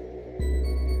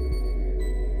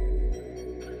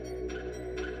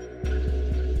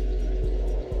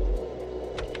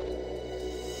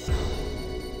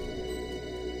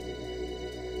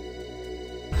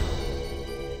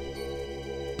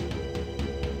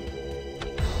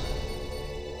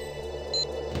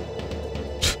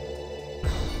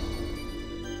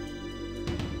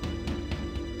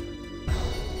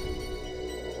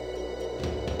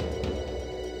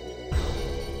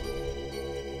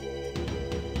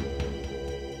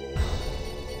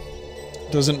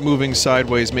 Doesn't moving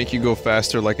sideways make you go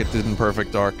faster like it did in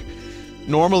Perfect Dark?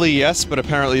 Normally, yes, but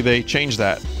apparently they changed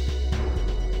that.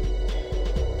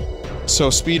 So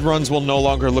speedruns will no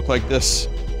longer look like this.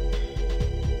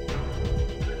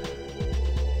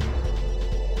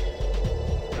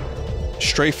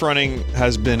 Strafe running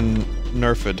has been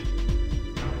nerfed.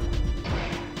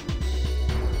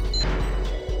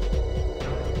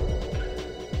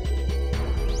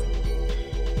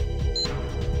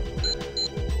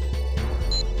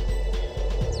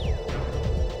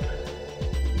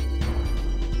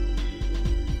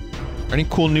 Are any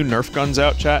cool new Nerf guns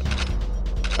out, chat?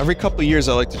 Every couple of years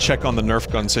I like to check on the Nerf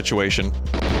gun situation.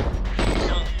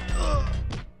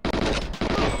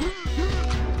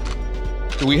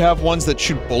 Do we have ones that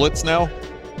shoot bullets now?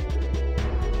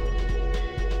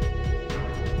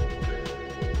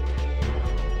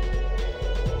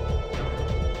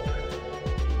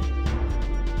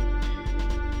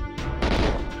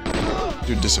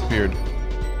 Dude disappeared.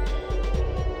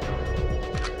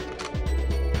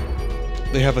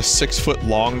 They have a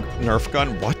 6-foot-long Nerf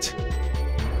gun? What?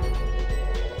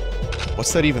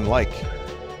 What's that even like?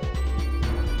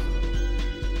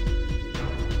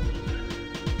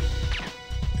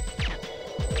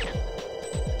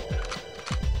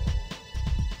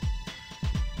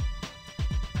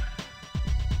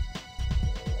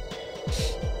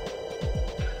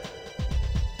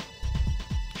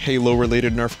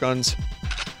 Halo-related Nerf guns?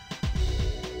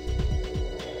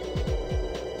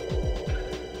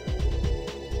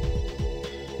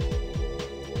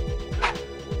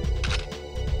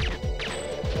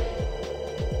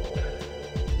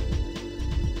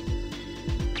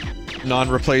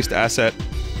 Non-replaced asset.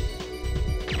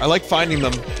 I like finding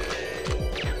them.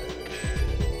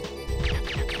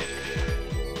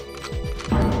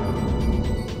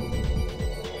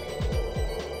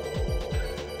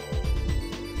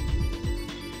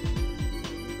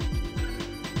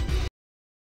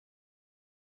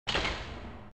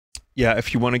 Yeah,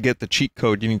 if you want to get the cheat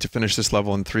code, you need to finish this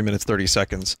level in 3 minutes 30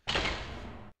 seconds.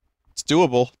 It's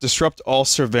doable. Disrupt all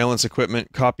surveillance equipment,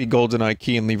 copy Goldeneye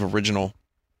key, and leave original.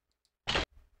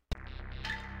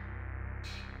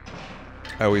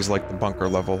 I always like the bunker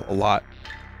level a lot.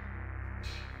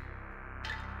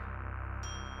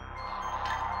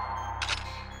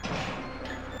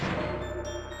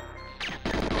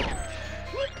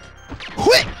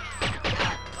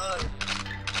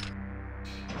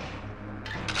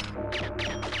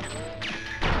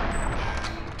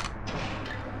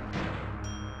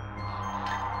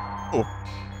 Oh.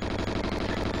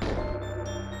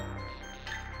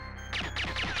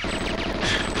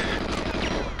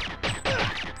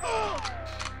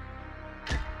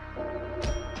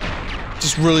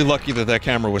 Just really lucky that that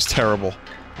camera was terrible.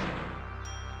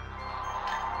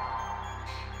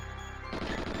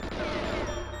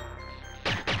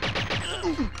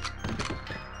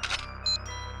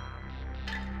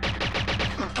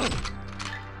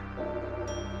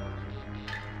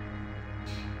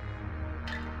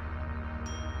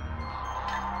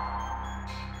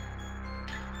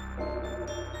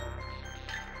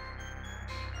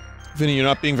 Vinny, you're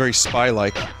not being very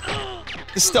spy-like.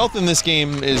 The stealth in this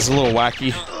game is a little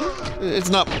wacky. It's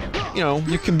not, you know,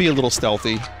 you can be a little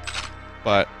stealthy,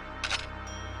 but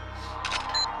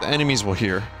the enemies will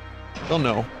hear. They'll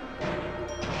know.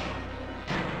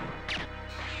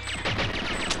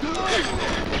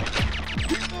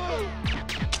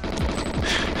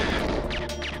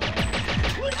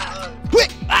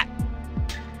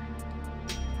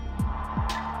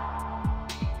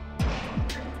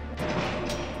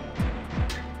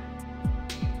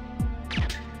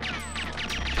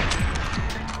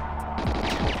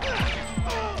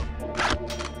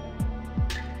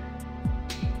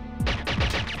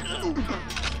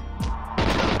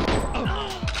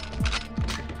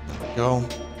 Go.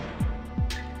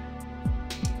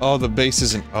 Oh, the base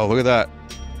isn't. Oh, look at that.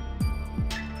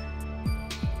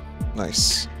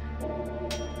 Nice.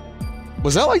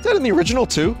 Was that like that in the original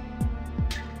too?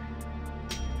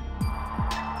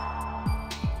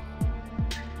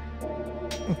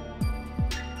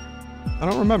 I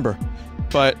don't remember.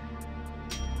 But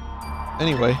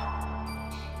anyway,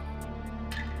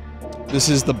 this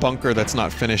is the bunker that's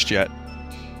not finished yet.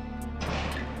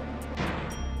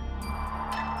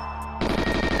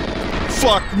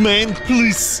 Fuck, man,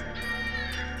 police!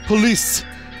 Police!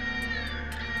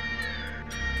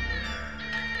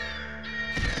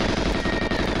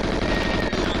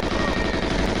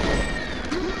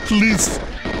 Police!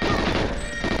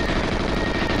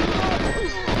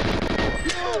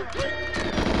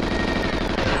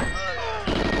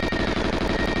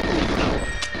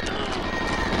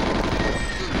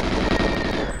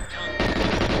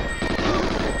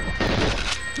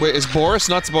 Wait, is Boris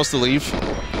not supposed to leave?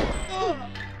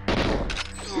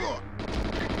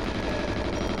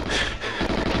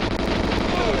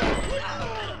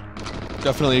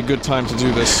 Definitely a good time to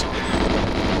do this.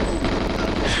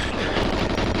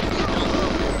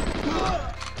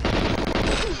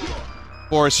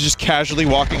 Boris, you're just casually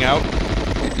walking out?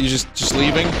 You just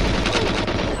leaving?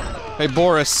 Hey,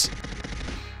 Boris.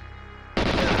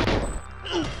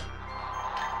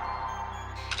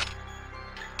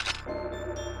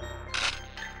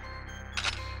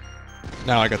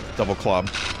 Now I got the double club.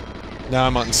 Now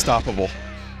I'm unstoppable.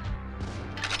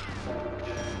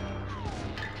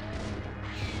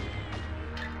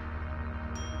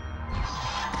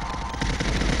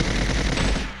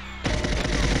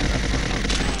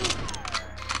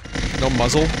 No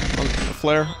muzzle on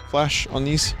the flash on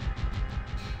these.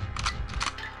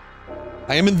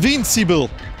 I am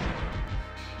invincible!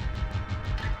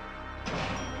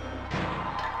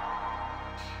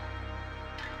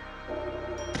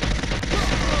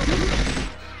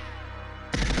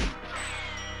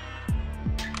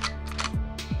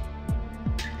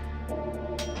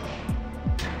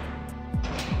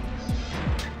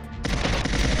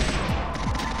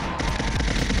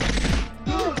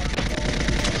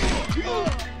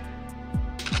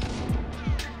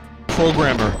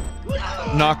 Programmer.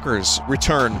 Knockers.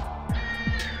 Return.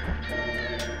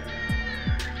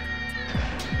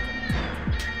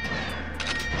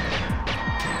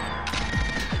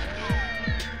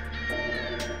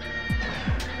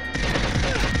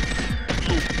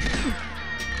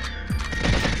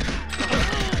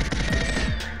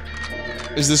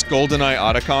 Is this Goldeneye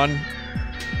Otacon?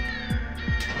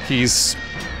 He's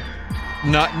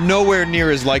not nowhere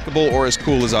near as likable or as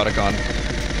cool as Otacon.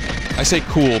 I say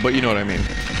cool, but you know what I mean.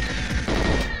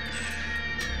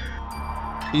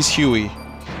 He's Huey.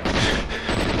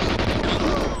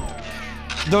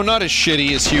 Though not as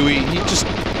shitty as Huey,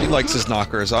 he likes his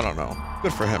knockers, I don't know.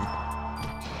 Good for him.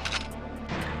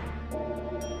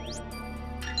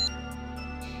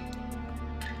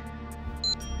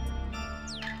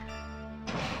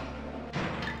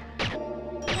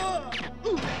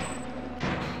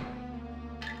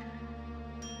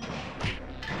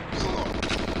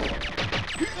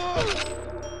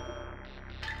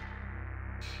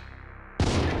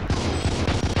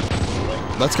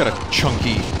 That's got a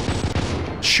chunky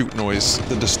shoot noise.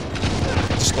 The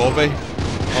Dostove,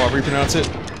 however you pronounce it.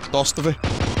 Dostove.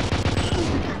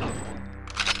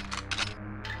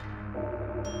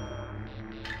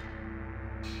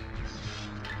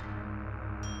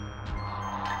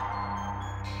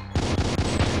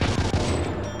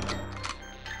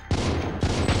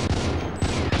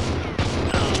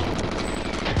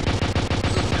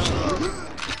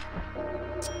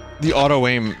 The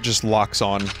auto-aim just locks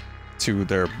on to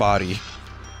their body,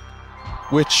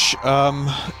 which,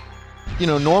 you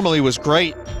know, normally was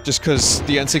great, just because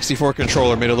the N64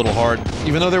 controller made it a little hard.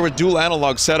 Even though there were dual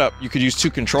analog setup, you could use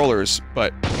two controllers,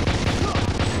 but...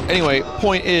 Anyway,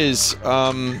 point is,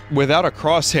 without a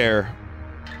crosshair...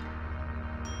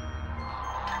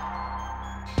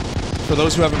 for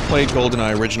those who haven't played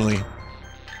Goldeneye originally,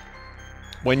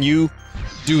 when you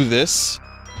do this,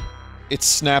 it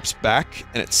snaps back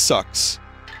and it sucks.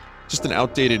 Just an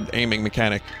outdated aiming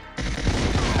mechanic.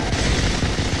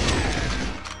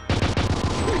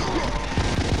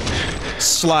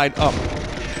 Slide up.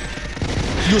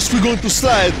 Yes, we're going to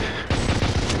slide!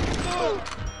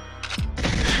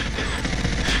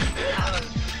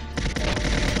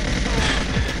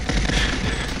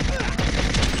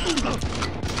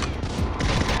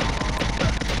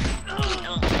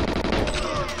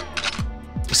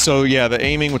 So yeah, the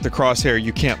aiming with the crosshair,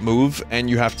 you can't move, and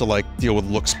you have to, like, deal with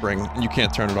look spring, and you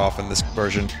can't turn it off in this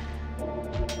version.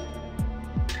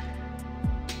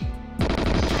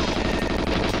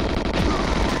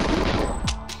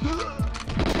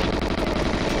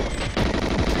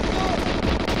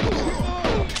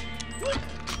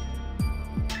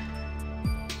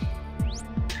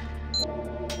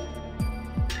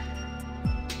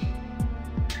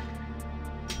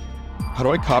 How do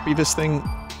I copy this thing?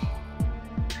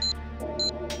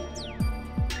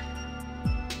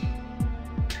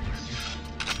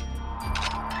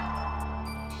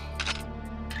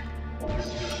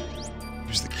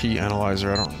 Here's the key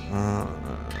analyzer, I don't...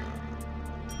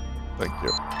 thank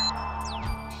you.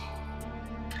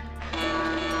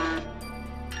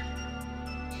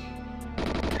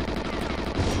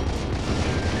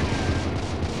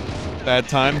 Bad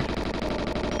time.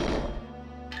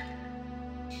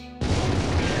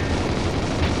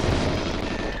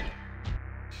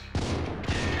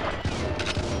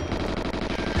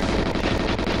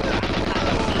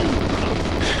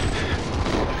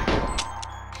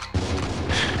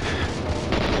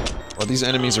 Well, these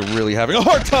enemies are really having a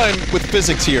hard time with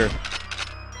physics here.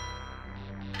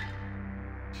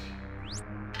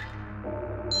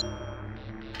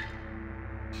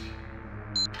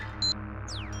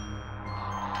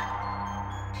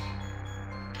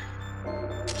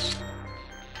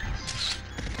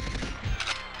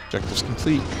 Objectives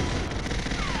complete.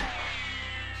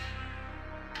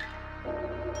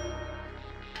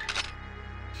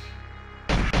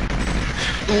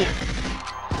 Ooh.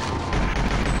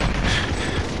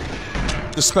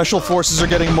 The special forces are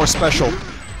getting more special.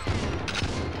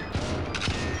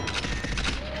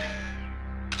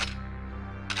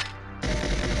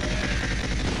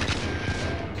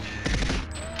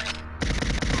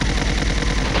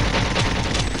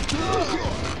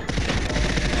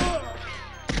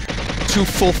 Two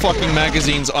full fucking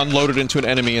magazines unloaded into an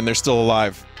enemy and they're still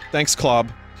alive. Thanks,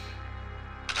 Klob.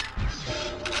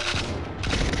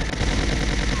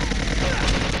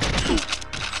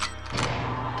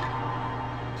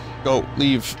 Go,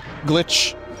 leave.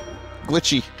 Glitch.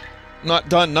 Glitchy. Not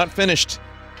done, not finished.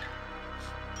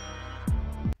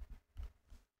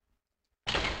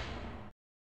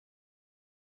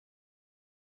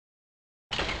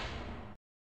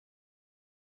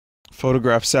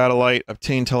 Photograph satellite,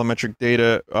 obtain telemetric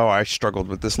data. Oh, I struggled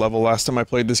with this level last time I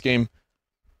played this game.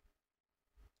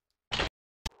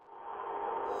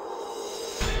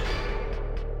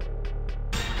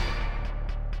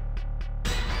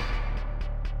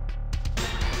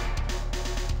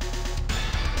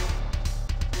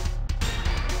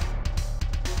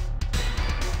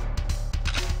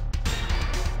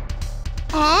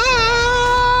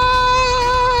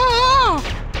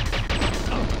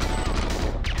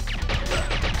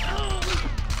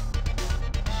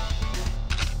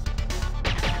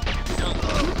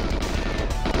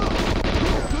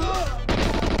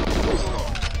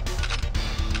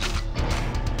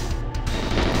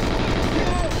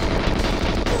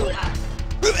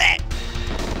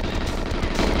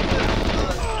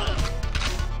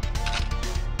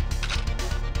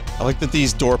 I like that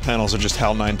these door panels are just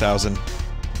HAL 9000.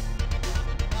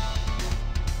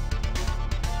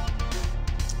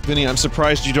 Vinny, I'm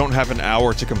surprised you don't have an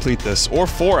hour to complete this, or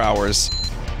 4 hours.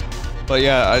 But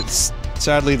yeah, it's,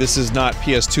 sadly this is not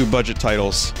PS2 budget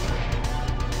titles.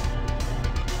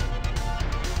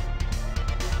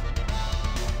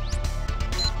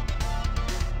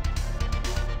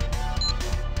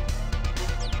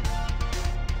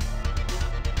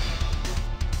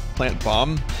 Plant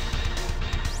bomb?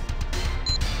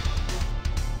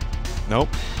 Nope.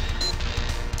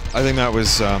 I think that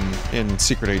was, in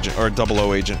Secret Agent, or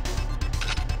 00 Agent.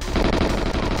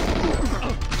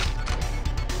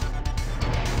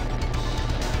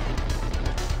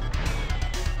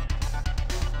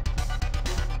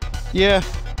 Yeah.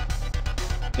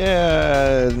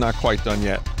 Yeah, not quite done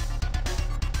yet.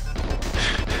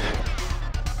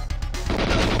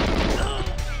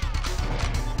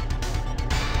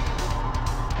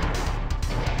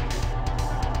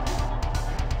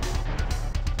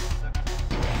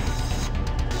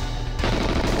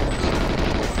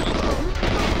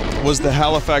 Was the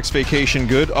Halifax vacation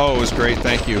good? Oh, it was great,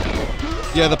 thank you.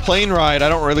 Yeah, the plane ride, I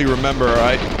don't really remember.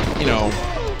 You know,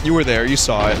 you were there, you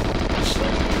saw it.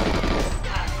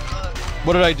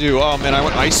 What did I do? Oh man, I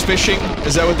went ice fishing.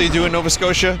 Is that what they do in Nova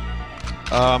Scotia?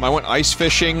 I went ice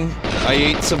fishing. I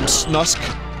ate some snusk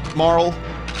marl.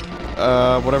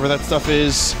 Whatever that stuff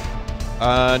is.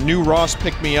 New Ross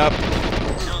picked me up.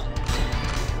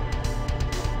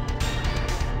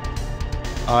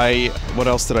 What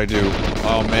else did I do?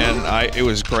 Oh man, it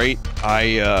was great.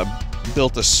 I,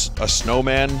 built a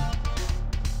snowman.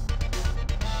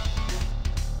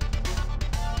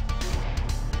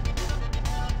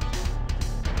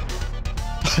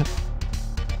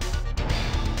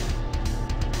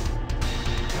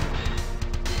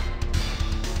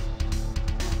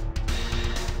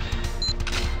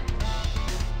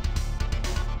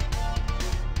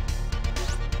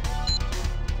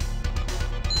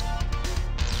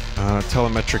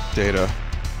 Telemetric data.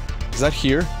 Is that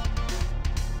here?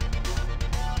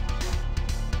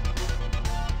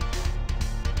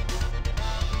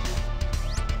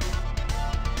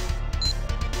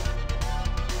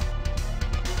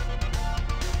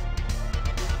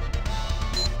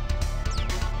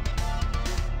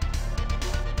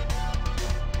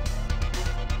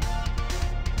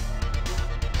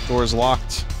 Door's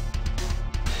locked.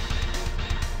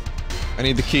 I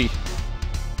need the key.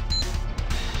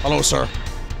 Hello, sir.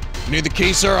 You need the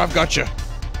key, sir? I've got you.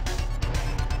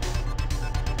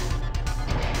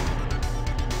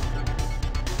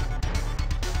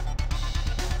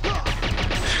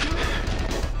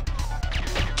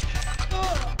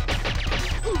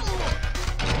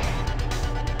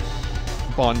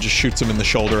 Bond just shoots him in the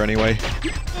shoulder anyway.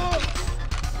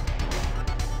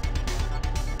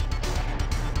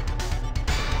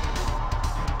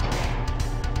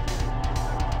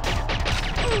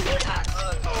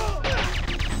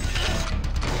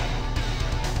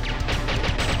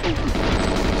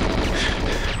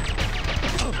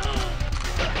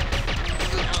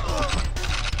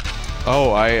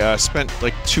 Oh, I spent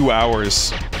like 2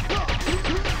 hours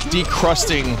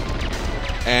decrusting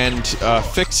and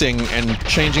fixing and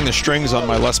changing the strings on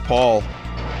my Les Paul.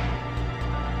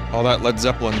 All that Led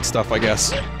Zeppelin stuff, I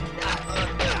guess.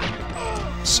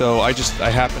 So I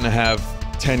happen to have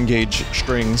 10 gauge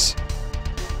strings.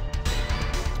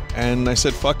 And I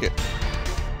said, fuck it.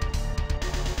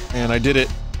 And I did it.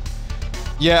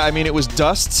 Yeah, I mean, it was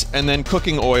dust, and then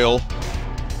cooking oil,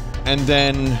 and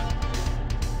then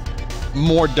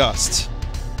more dust.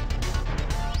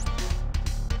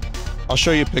 I'll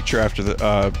show you a picture after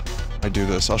I do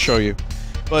this. I'll show you.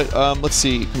 But, let's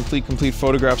see. Complete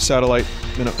photograph satellite.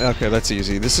 Okay, that's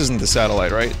easy. This isn't the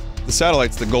satellite, right? The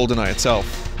satellite's the Goldeneye itself.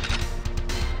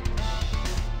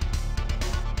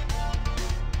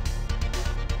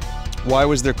 Why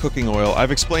was there cooking oil?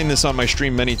 I've explained this on my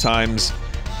stream many times.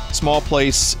 Small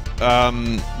place,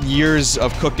 years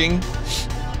of cooking,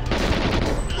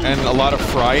 and a lot of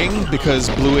frying, because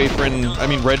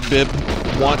Red Bib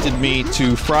wanted me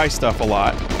to fry stuff a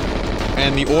lot,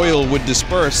 and the oil would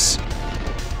disperse,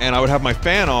 and I would have my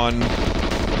fan on,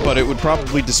 but it would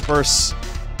probably disperse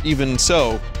even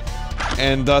so,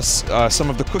 and thus, some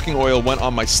of the cooking oil went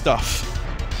on my stuff,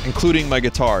 including my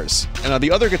guitars. And the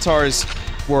other guitars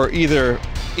were either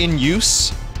in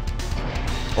use,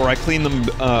 or I cleaned them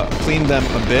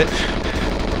a bit,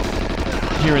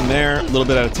 here and there, a little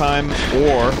bit at a time,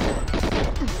 or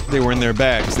they were in their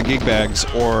bags, the gig bags,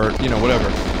 or, you know, whatever.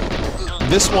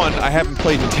 This one, I haven't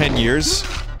played in 10 years.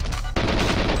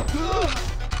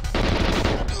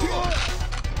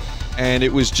 And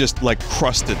it was just, like,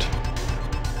 crusted.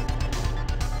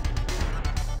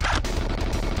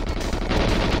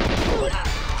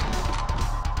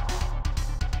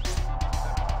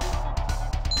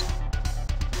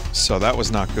 So that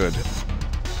was not good.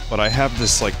 But I have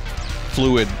this, like,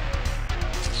 fluid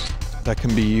that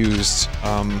can be used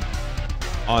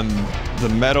on the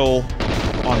metal,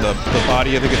 on the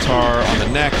body of the guitar, on the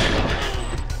neck.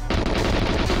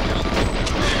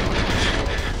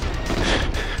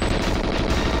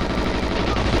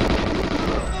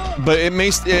 But it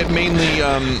mainly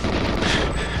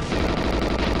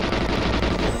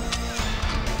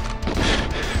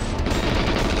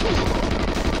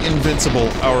Invincible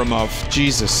Auramov,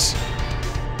 Jesus.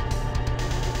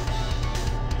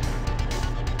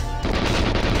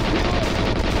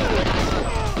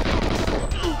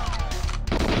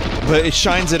 But it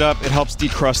shines it up, it helps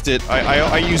decrust it.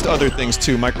 I used other things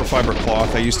too, microfiber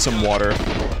cloth, I used some water.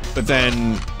 But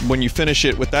then, when you finish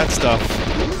it with that stuff,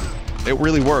 it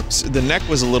really works. The neck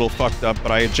was a little fucked up, but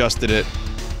I adjusted it.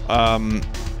 And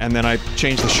then I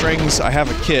changed the strings. I have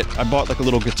a kit. I bought like a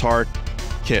little guitar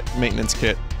kit, maintenance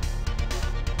kit.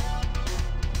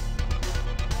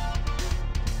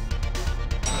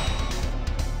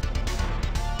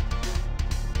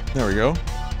 There we go.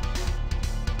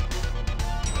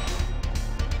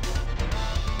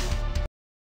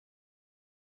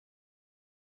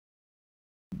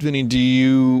 Vinny, do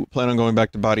you plan on going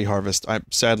back to Body Harvest? I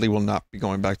sadly will not be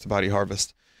going back to Body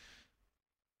Harvest.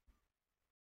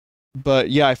 But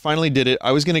yeah, I finally did it.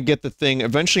 I was gonna get the thing.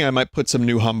 Eventually I might put some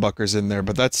new humbuckers in there,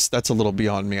 but that's a little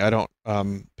beyond me. I don't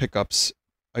pickups.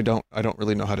 I don't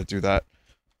really know how to do that.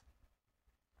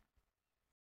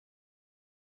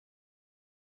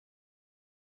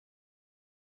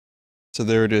 So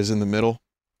there it is in the middle.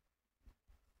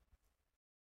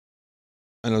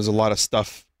 And there's a lot of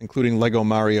stuff, including Lego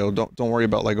Mario. Don't worry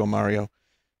about Lego Mario.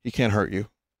 He can't hurt you.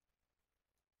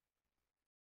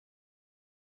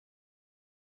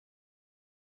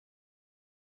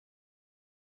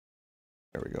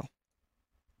 There we go.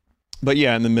 But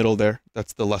yeah, in the middle there,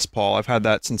 that's the Les Paul. I've had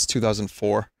that since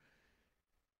 2004.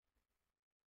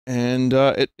 And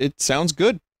it sounds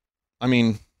good. I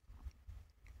mean,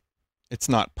 it's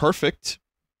not perfect,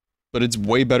 but it's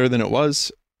way better than it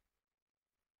was.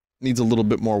 Needs a little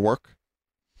bit more work.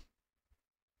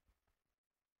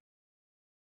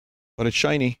 But it's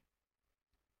shiny.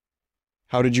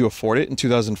 How did you afford it in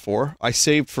 2004? I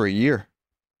saved for a year.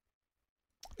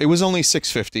 It was only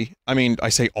 $650. I mean, I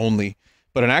say only,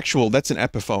 but that's an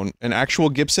Epiphone. An actual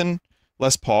Gibson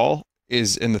Les Paul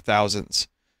is in the thousands.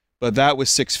 But that was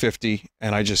 $650,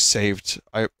 and I just saved.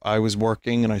 I was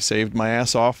working, and I saved my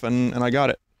ass off, and I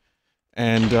got it.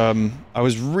 And I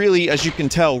was really, as you can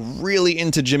tell, really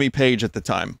into Jimmy Page at the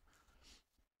time.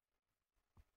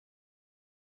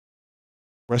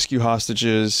 Rescue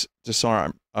hostages,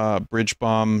 disarm, bridge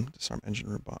bomb, disarm engine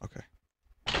room bomb. Okay.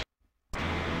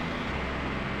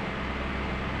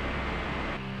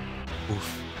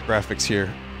 Oof. Graphics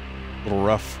here. A little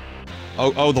rough.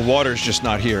 Oh, the water's just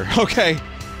not here. Okay.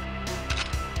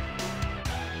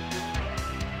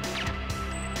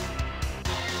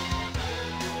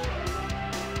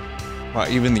 Wow,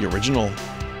 even the original,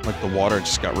 like the water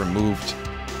just got removed.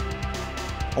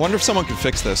 I wonder if someone can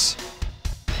fix this.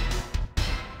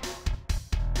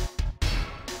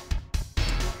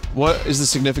 What is the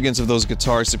significance of those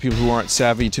guitars to people who aren't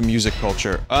savvy to music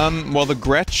culture? Well, the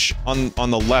Gretsch on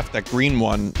the left, that green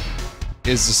one,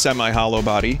 is a semi-hollow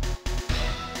body.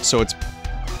 So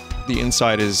the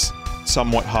inside is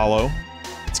somewhat hollow.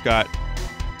 It's got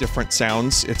different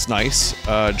sounds. It's nice.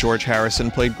 George Harrison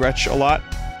played Gretsch a lot.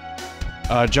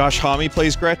 Josh Homme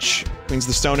plays Gretsch, Queens of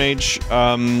the Stone Age.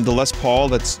 The Les Paul,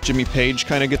 that's Jimmy Page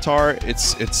kind of guitar.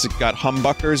 It's got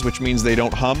humbuckers, which means they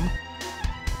don't hum.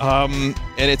 And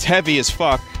it's heavy as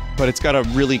fuck, but it's got a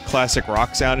really classic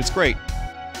rock sound. It's great.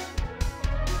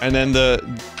 And then the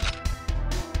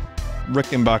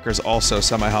Rickenbacker's also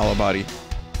semi-hollow body.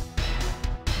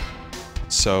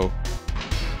 So...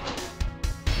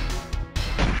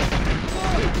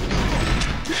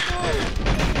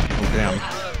 oh, damn.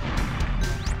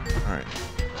 Alright.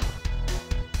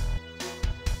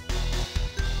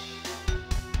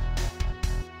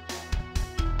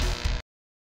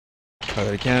 Try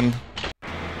that again.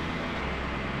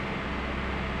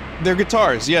 They're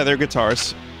guitars. Yeah, they're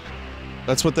guitars.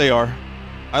 That's what they are.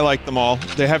 I like them all.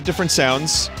 They have different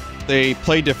sounds. They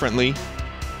play differently.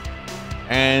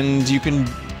 And you can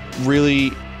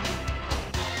really...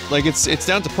 like, it's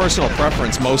down to personal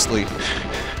preference, mostly.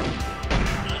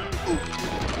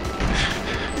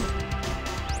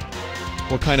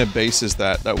 What kind of bass is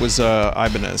that? That was,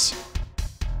 Ibanez.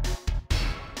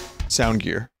 Sound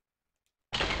Gear.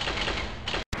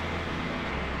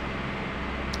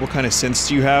 What kind of synths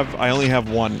do you have? I only have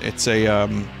one. It's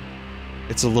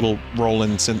a little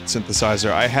Roland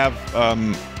synthesizer. I have,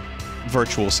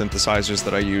 virtual synthesizers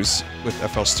that I use with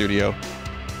FL Studio.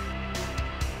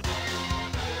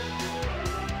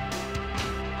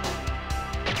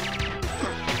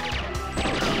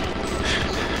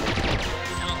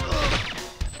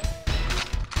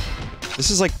 This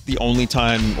is like the only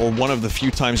time, or one of the few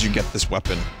times you get this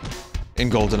weapon in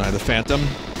Goldeneye, the Phantom.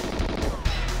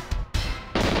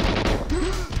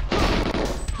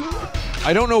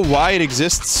 I don't know why it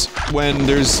exists when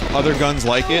there's other guns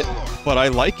like it, but I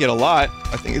like it a lot.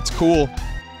 I think it's cool.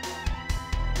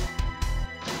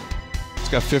 It's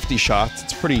got 50 shots.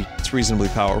 It's reasonably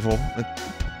powerful.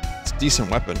 It's a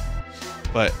decent weapon.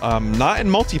 But, not in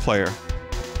multiplayer.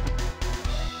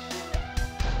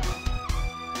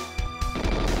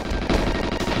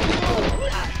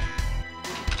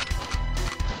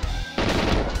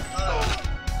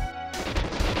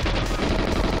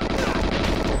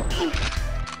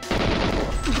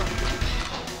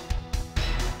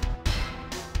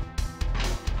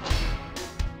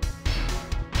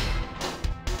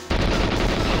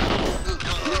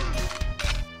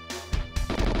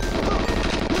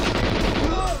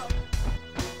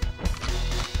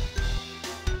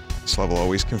 This level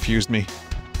always confused me.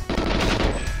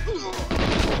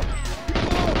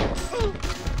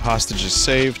 Hostage is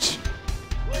saved.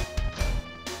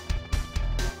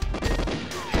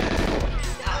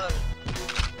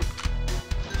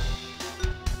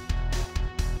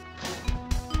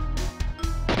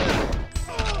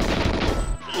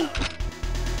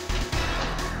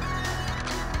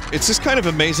 It's just kind of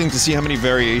amazing to see how many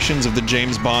variations of the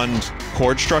James Bond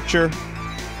chord structure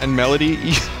and melody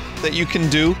that you can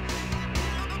do.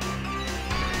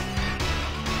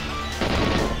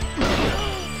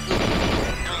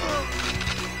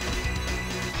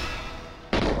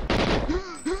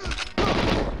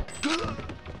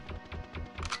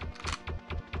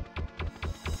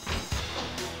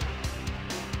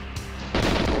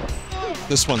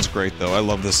 This one's great though, I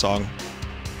love this song.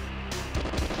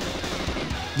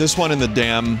 This one and The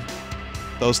Dam,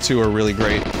 those two are really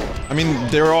great. I mean,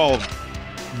 they're all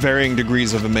varying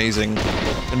degrees of amazing,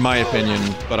 in my opinion,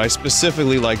 but I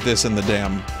specifically like this and The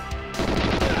Dam.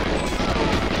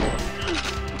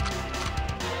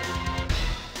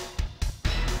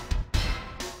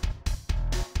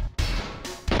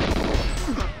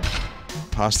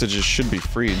 Hostages should be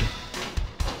freed.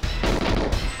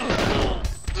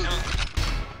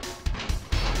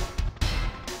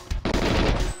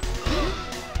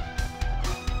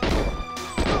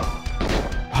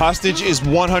 Hostage is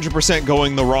 100%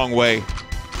 going the wrong way.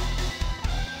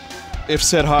 If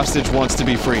said hostage wants to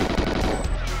be free.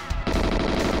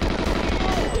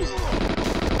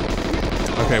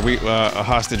 Okay, a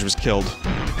hostage was killed.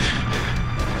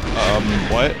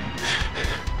 What?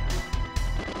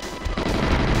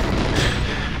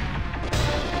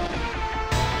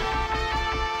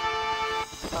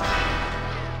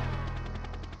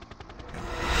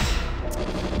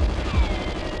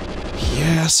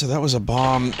 Yeah, so that was a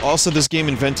bomb. Also, this game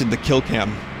invented the kill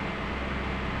cam.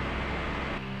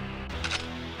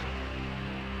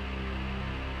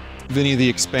 Vinny the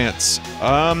Expanse.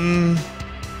 I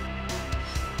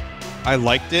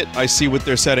liked it. I see what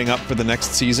they're setting up for the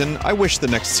next season. I wish the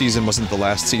next season wasn't the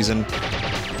last season.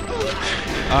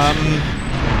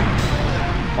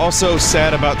 Also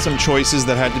sad about some choices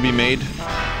that had to be made.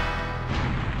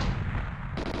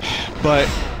 But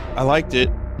I liked it.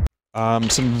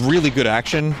 Some really good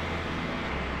action.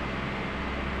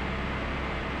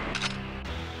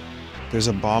 There's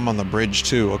a bomb on the bridge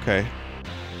too, okay.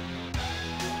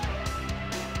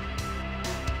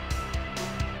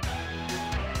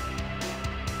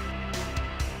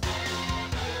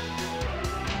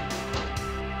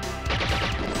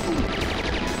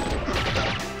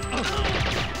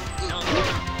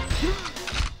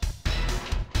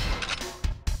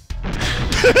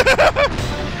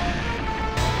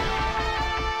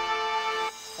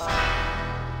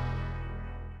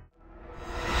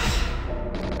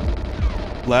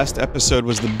 Last episode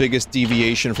was the biggest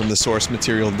deviation from the source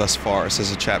material thus far,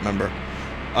 says a chat member.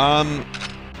 I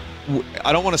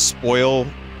don't want to spoil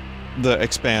the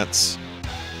Expanse.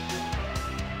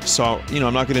 So, you know,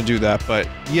 I'm not gonna do that, but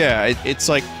yeah, it's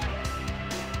like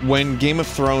when Game of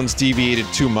Thrones deviated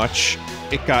too much,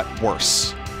 it got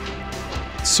worse.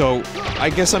 So, I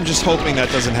guess I'm just hoping that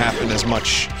doesn't happen as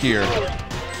much here.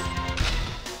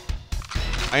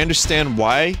 I understand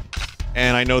why,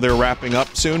 and I know they're wrapping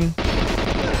up soon.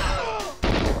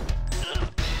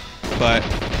 But,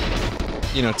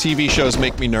 you know, TV shows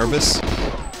make me nervous.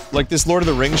 Like this Lord of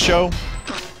the Rings show.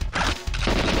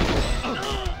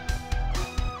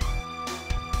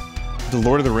 The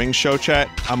Lord of the Rings show, chat,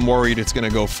 I'm worried it's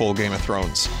gonna go full Game of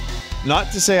Thrones.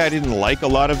 Not to say I didn't like a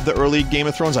lot of the early Game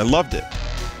of Thrones, I loved it.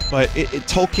 But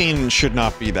Tolkien should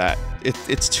not be that.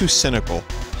 It's too cynical.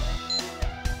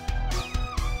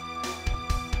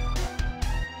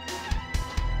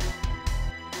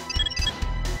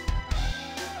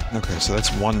 Okay, so that's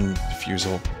one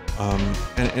defusal.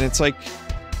 And it's like...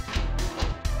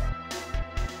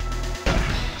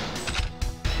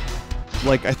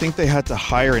 Like, I think they had to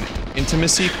hire an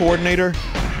intimacy coordinator.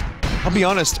 I'll be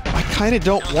honest, I kinda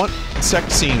don't want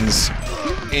sex scenes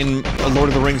in a Lord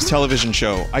of the Rings television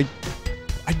show. I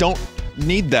don't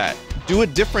need that. Do a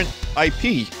different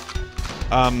IP.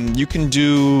 You can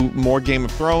do more Game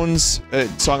of Thrones,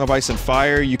 Song of Ice and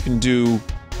Fire, you can do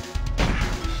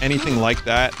anything like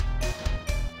that.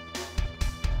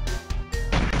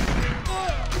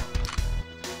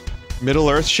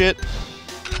 Middle-earth shit,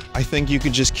 I think you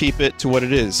could just keep it to what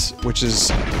it is, which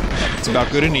is, it's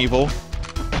about good and evil,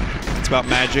 it's about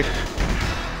magic,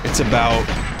 it's about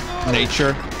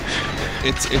nature,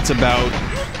 it's about,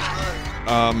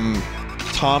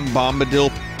 Tom Bombadil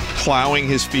plowing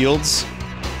his fields.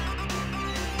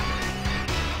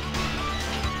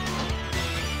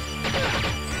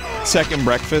 8-second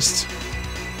breakfast.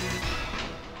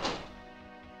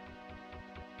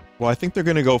 Well, I think they're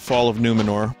gonna go Fall of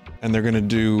Numenor, and they're gonna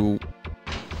do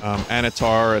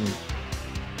Anatar and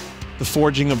the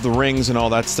Forging of the Rings and all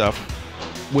that stuff,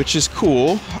 which is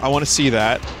cool. I want to see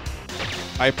that.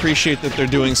 I appreciate that they're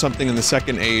doing something in the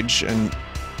Second Age and,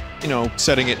 you know,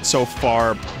 setting it so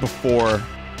far before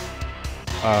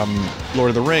Lord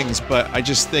of the Rings, but I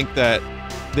just think that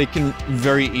they can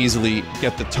very easily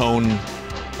get the tone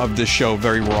of this show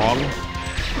very wrong.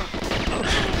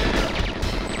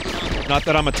 Not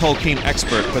that I'm a Tolkien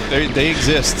expert, but they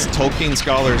exist. Tolkien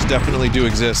scholars definitely do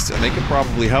exist, and they could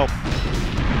probably help.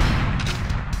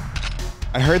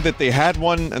 I heard that they had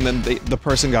one, and then the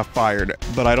person got fired,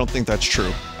 but I don't think that's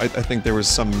true. I think there was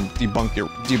some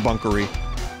debunkery.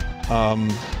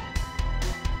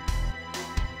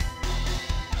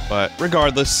 But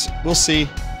regardless, we'll see.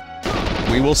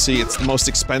 We will see. It's the most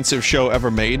expensive show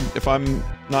ever made, if I'm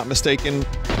not mistaken.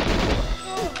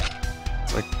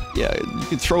 It's like, yeah, you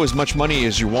can throw as much money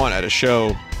as you want at a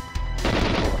show,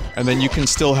 and then you can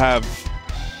still have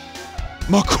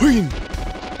my queen.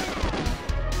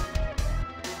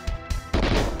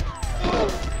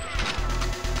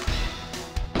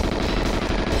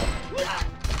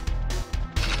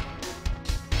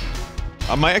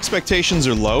 My expectations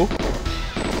are low,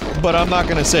 but I'm not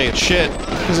gonna say it's shit,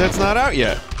 because it's not out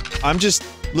yet. I'm just...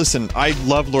 Listen, I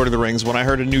love Lord of the Rings. When I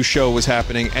heard a new show was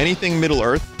happening, anything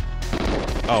Middle-earth...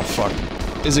 Oh, fuck.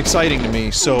 Is exciting to me,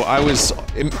 so I was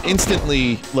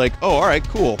instantly like, oh, alright,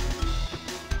 cool.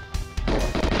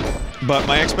 But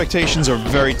my expectations are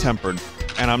very tempered,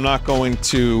 and I'm not going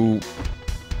to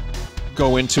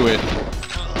go into it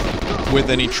with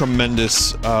any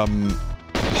tremendous,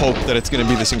 hope that it's gonna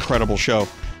be this incredible show.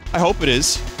 I hope it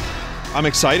is. I'm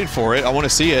excited for it. I want to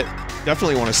see it.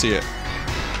 Definitely want to see it.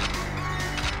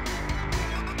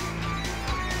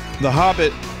 The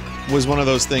Hobbit was one of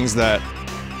those things that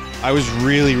I was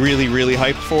really, really, really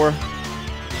hyped for.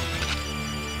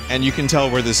 And you can tell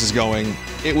where this is going.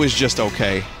 It was just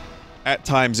okay. At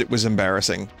times it was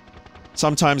embarrassing.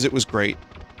 Sometimes it was great.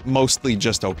 Mostly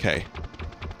just okay.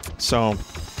 So,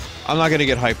 I'm not gonna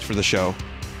get hyped for the show.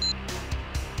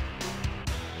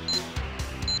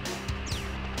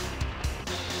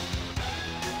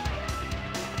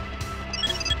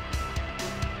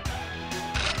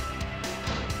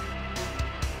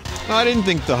 I didn't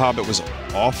think The Hobbit was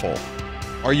awful.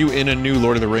 Are you in a new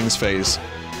Lord of the Rings phase?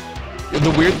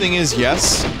 The weird thing is,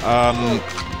 yes,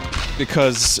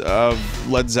 because of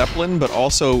Led Zeppelin, but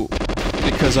also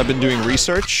because I've been doing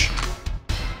research.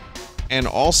 And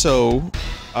also,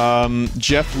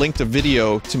 Jeff linked a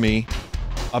video to me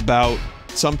about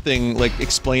something, like,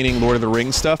 explaining Lord of the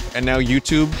Rings stuff, and now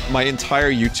YouTube, my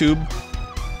entire YouTube,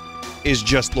 is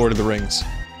just Lord of the Rings.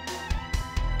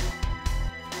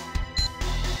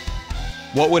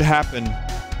 What would happen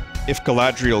if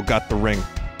Galadriel got the ring?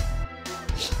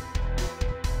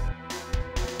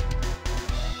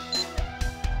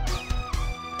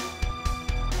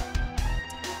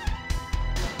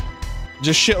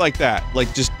 Just shit like that.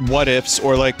 Like, just what ifs,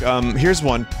 or like, here's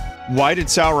one. Why did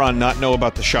Sauron not know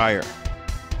about the Shire?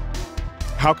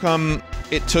 How come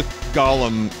it took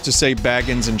Gollum to say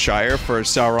Baggins and Shire for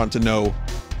Sauron to know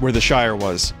where the Shire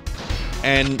was?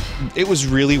 And it was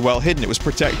really well hidden. It was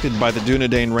protected by the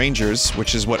Dunedain Rangers,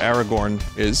 which is what Aragorn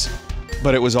is.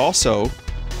 But it was also...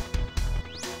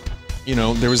 You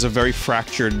know, there was a very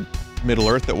fractured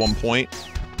Middle-earth at one point.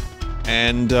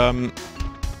 And,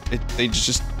 they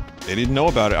didn't know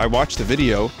about it. I watched the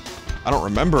video. I don't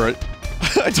remember it.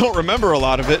 I don't remember a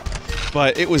lot of it.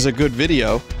 But it was a good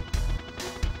video.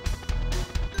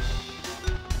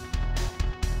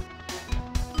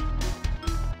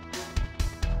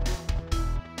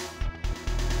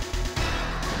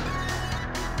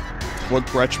 What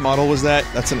Gretsch model was that?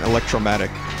 That's an Electromatic.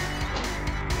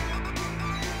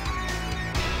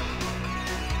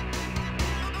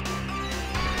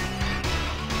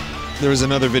 There was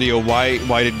another video, why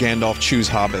did Gandalf choose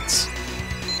hobbits?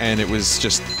 And it was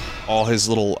just all his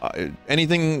little...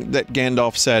 anything that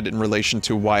Gandalf said in relation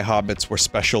to why hobbits were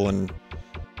special and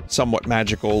somewhat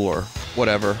magical or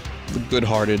whatever.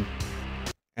 Good-hearted.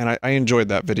 And I enjoyed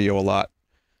that video a lot.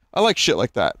 I like shit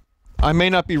like that. I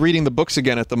may not be reading the books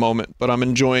again at the moment, but I'm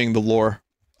enjoying the lore.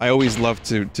 I always love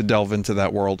to delve into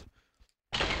that world.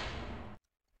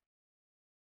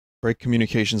 Break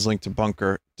communications link to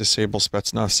bunker. Disable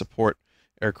Spetsnaz support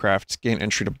aircraft. Gain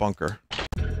entry to bunker.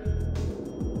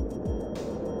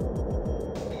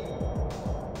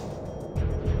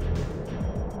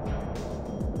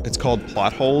 It's called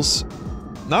plot holes?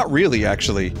 Not really,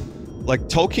 actually. Like,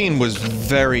 Tolkien was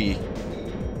very,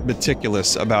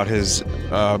 meticulous about his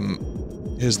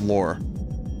lore.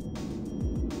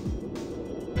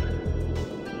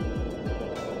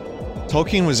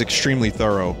 Tolkien was extremely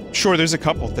thorough. Sure, there's a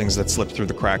couple things that slip through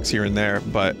the cracks here and there,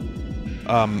 but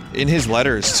in his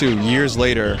letters, too, years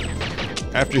later,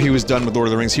 after he was done with Lord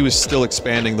of the Rings, he was still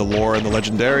expanding the lore and the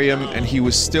legendarium, and he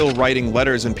was still writing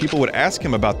letters, and people would ask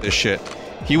him about this shit.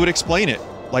 He would explain it.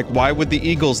 Like, why would the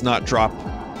Eagles not drop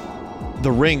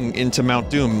the ring into Mount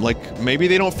Doom? Like, maybe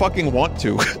they don't fucking want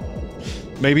to.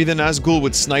 Maybe the Nazgul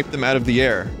would snipe them out of the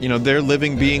air. You know, they're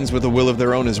living beings with a will of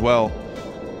their own as well.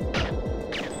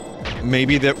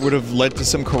 Maybe that would have led to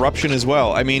some corruption as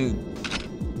well. I mean,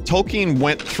 Tolkien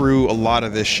went through a lot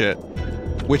of this shit,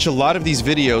 which a lot of these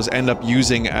videos end up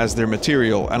using as their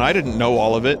material, and I didn't know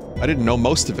all of it. I didn't know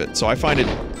most of it, so I find it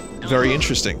very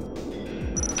interesting.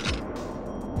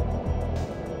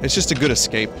 It's just a good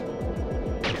escape.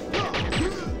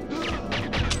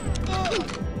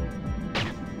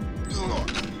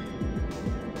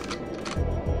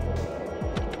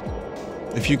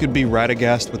 If you could be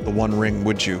Radagast with the One Ring,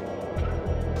 would you?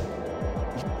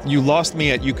 You lost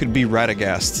me at you could be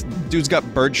Radagast. Dude's got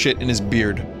bird shit in his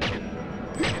beard.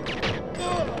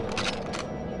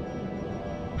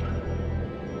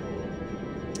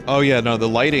 Oh yeah, no, the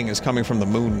lighting is coming from the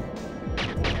moon.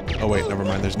 Oh wait, never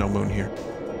mind, there's no moon here.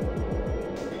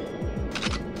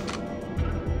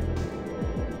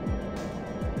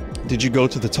 Did you go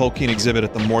to the Tolkien exhibit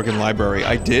at the Morgan Library?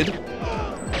 I did.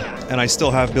 And I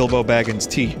still have Bilbo Baggins'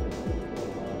 tea.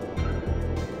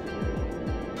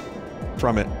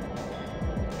 From it.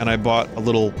 And I bought a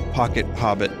little pocket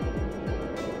hobbit.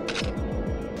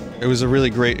 It was a really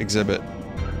great exhibit.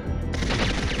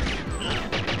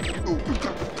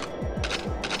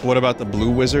 What about the Blue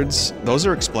Wizards? Those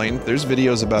are explained. There's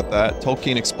videos about that.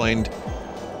 Tolkien explained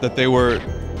that they were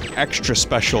extra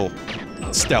special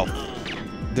stealth.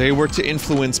 They were to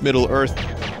influence Middle-earth,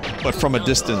 but from a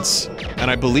distance. And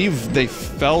I believe they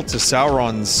fell to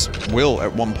Sauron's will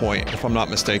at one point, if I'm not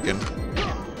mistaken.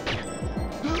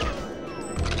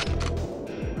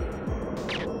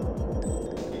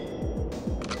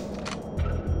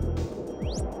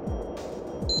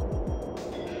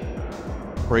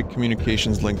 Break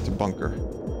communications link to bunker.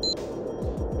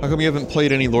 How come you haven't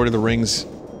played any Lord of the Rings?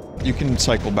 You can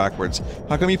cycle backwards.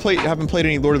 How come you haven't played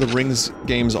any Lord of the Rings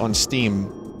games on Steam?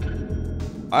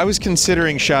 I was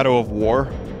considering Shadow of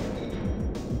War.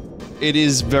 It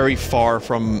is very far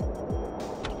from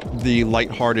the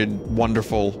lighthearted,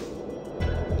 wonderful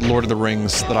Lord of the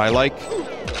Rings that I like.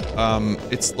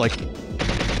 It's like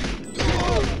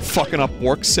fucking up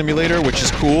Orc Simulator, which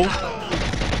is cool.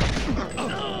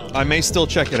 I may still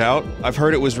check it out. I've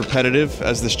heard it was repetitive,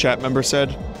 as this chat member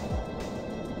said.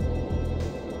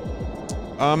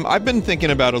 I've been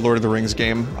thinking about a Lord of the Rings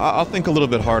game. I'll think a little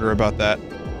bit harder about that.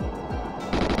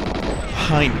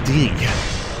 Hind D.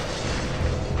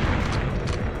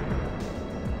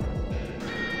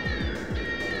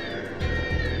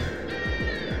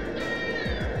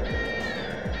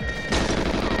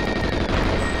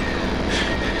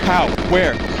 How?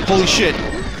 Where? Holy shit.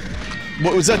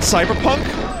 What was that, Cyberpunk?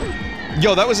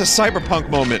 Yo, that was a Cyberpunk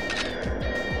moment.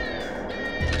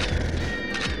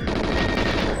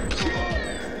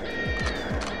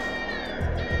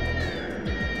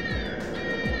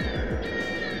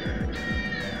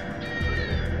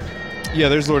 Yeah,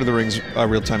 there's Lord of the Rings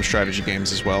real-time strategy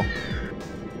games as well.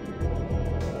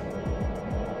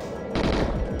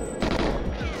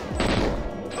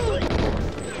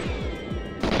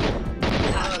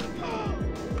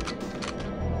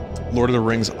 Lord of the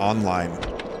Rings Online.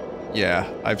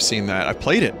 Yeah, I've seen that. I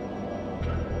played it.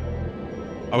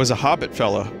 I was a Hobbit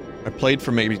fella. I played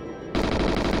for maybe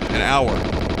an hour.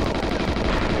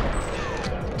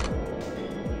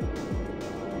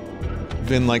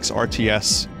 Vin likes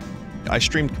RTS. I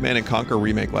streamed Command & Conquer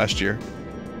Remake last year.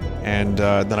 And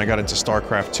then I got into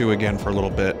StarCraft 2 again for a little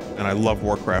bit, and I love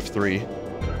Warcraft 3.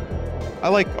 I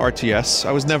like RTS.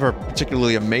 I was never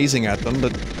particularly amazing at them,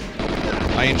 but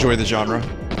I enjoy the genre.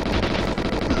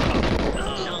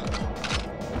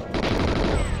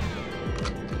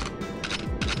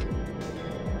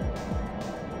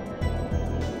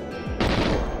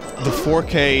 The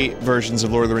 4K versions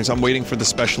of Lord of the Rings, I'm waiting for the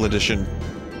special edition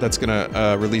that's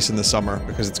gonna release in the summer,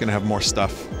 because it's gonna have more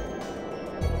stuff.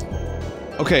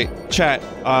 Okay, chat,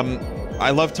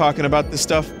 I love talking about this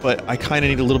stuff, but I kinda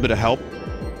need a little bit of help.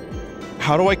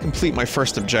 How do I complete my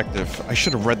first objective? I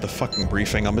should have read the fucking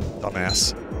briefing, I'm a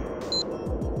dumbass.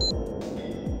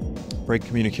 Break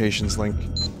communications link.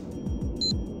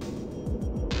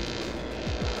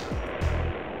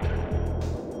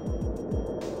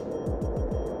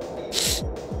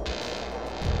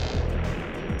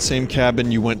 Same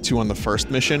cabin you went to on the first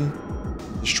mission.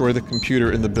 Destroy the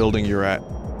computer in the building you're at.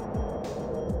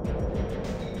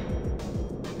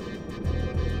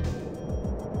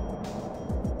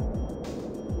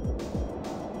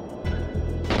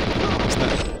 Isn't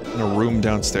that in a room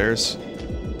downstairs?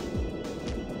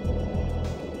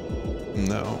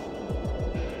 No.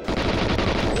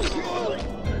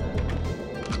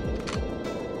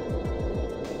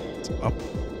 It's up.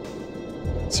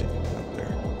 Let's see, up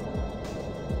there.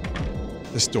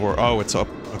 This door, oh, it's up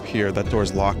here. That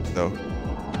door's locked, though.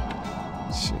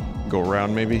 Let's see. Go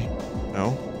around, maybe?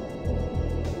 No?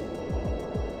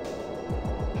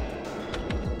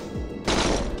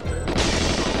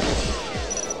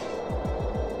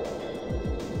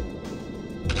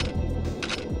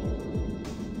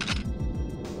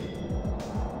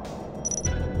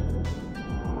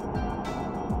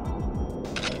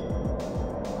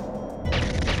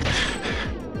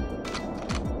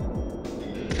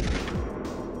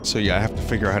 So yeah, I have to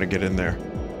figure out how to get in there.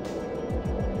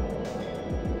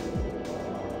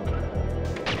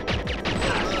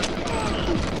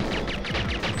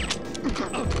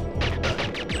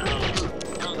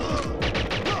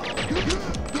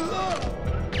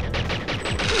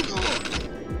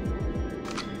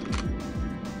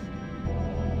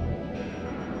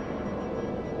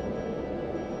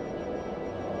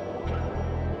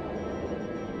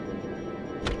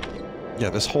 Yeah,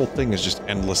 this whole thing is just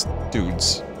endless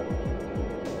dudes.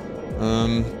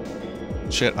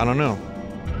 Shit, I don't know.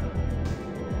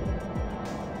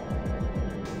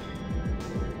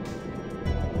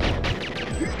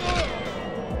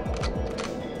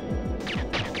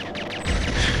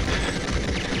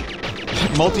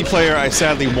 Multiplayer, I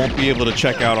sadly won't be able to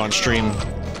check out on stream.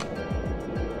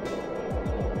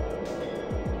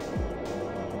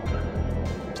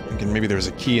 Thinking maybe there's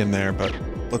a key in there, but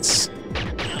let's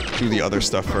do the other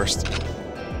stuff first.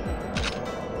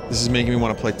 This is making me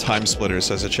want to play Time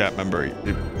Splitters as a chat member.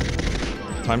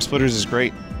 Time Splitters is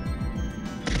great.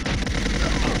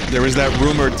 There was that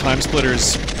rumored Time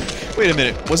Splitters... Wait a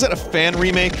minute, was that a fan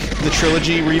remake? The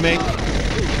trilogy remake?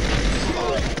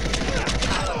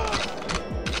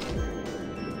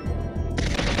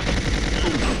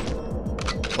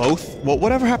 Both? Well,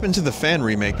 whatever happened to the fan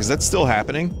remake? Is that still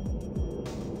happening?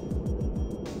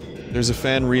 There's a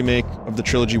fan remake of the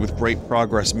trilogy with great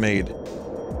progress made.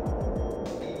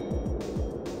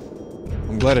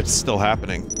 I'm glad it's still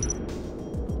happening.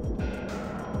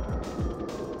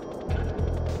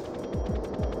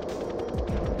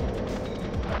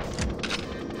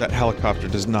 That helicopter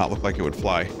does not look like it would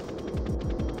fly.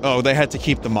 Oh, they had to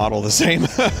keep the model the same.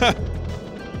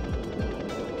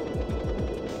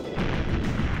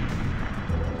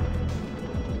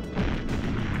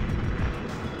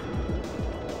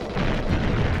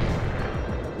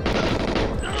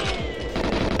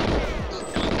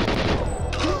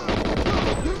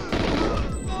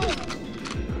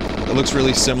 It looks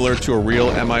really similar to a real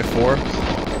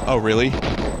MI4. Oh, really?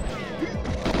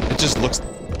 It just looks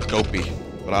dopey,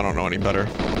 but I don't know any better.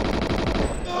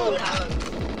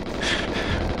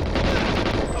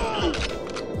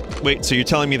 Wait, so you're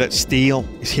telling me that steel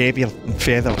is heavier than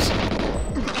feathers?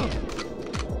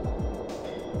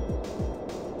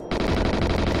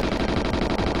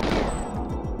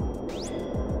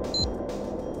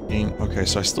 Okay,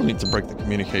 so I still need to break the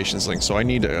communications link, so I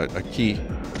need a key.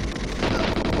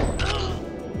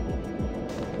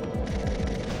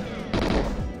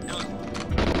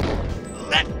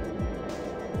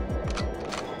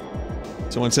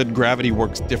 Someone said gravity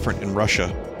works different in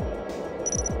Russia.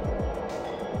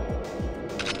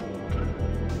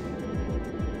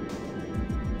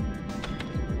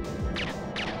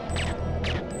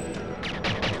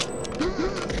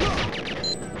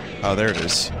 Oh, there it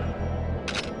is.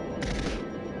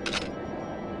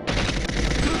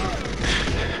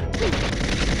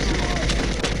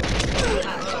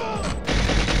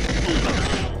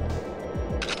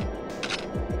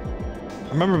 I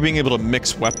remember being able to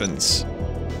mix weapons.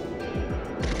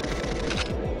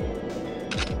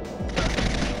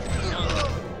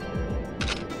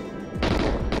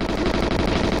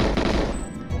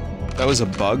 That was a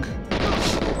bug.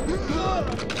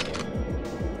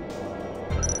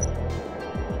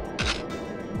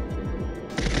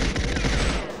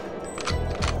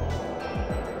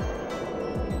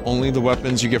 Only the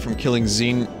weapons you get from killing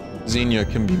Xenia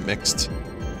can be mixed.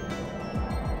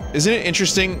 Isn't it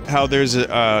interesting how there's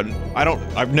a,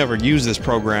 I've never used this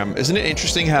program. Isn't it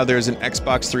interesting how there's an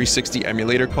Xbox 360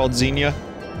 emulator called Xenia?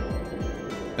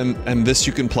 And this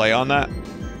you can play on that?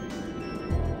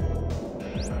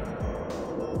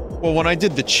 Well, when I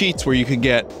did the cheats where you could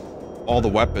get all the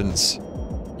weapons,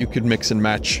 you could mix and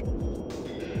match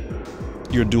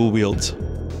your dual wields. You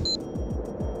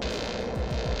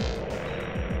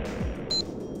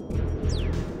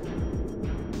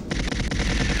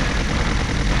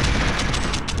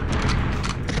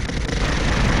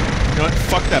know what?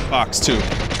 Fuck that box, too.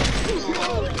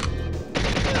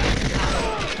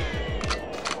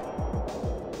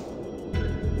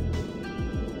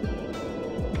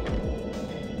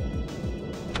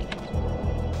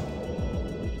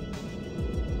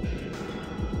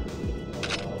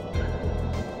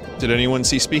 Did anyone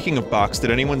see, speaking of box,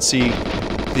 did anyone see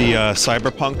the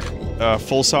Cyberpunk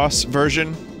full sauce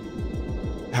version?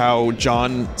 How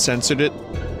John censored it?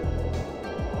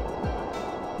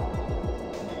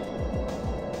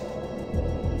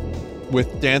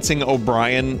 With Dancing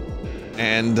O'Brien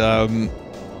and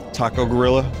Taco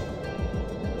Gorilla?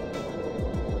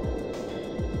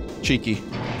 Cheeky.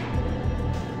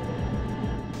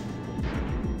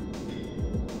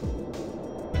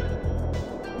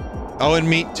 Oh, and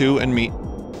meat, too, and meat.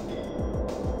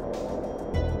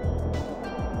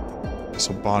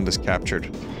 So Bond is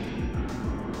captured.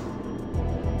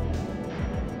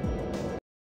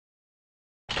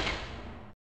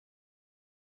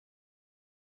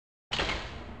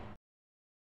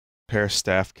 Pair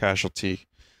staff casualty.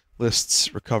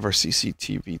 Lists, recover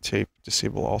CCTV tape,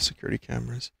 disable all security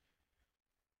cameras.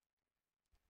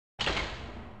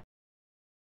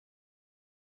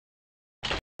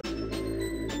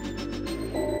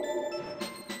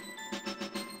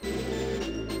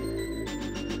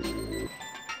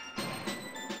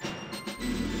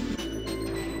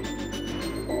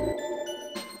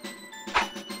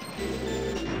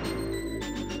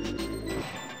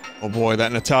 Oh boy,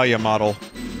 that Natalia model.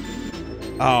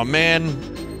 Oh man.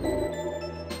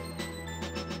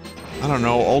 I don't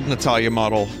know, old Natalia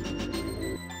model.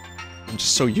 I'm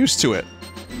just so used to it.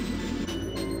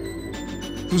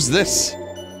 Who's this?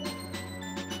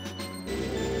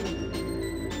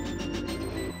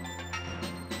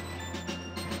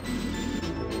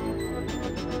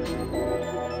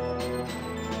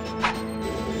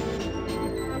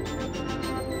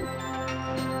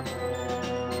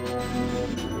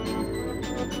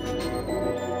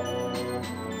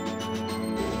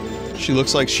 She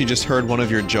looks like she just heard one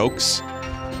of your jokes.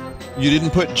 You didn't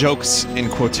put jokes in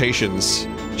quotations,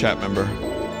 chat member.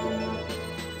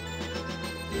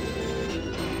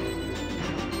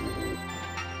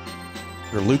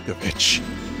 Lukovich.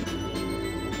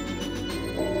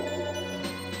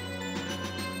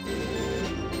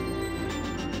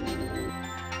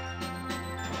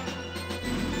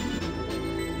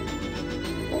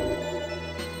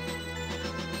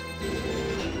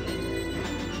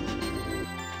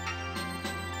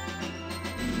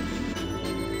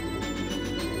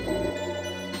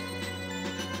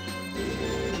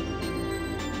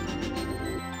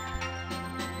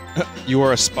 You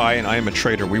are a spy and I am a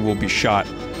traitor. We will be shot.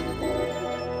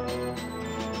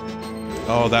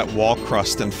 Oh, that wall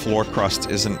crust and floor crust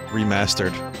isn't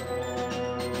remastered.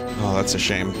 Oh, that's a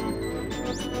shame.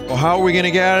 Well, how are we gonna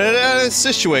get out of this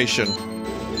situation?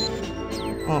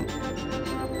 Oh.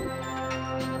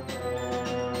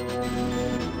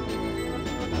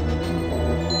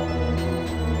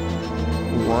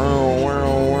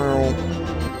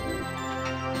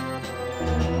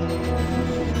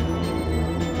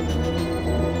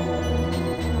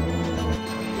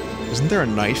 Isn't there a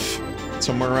knife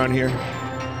somewhere around here?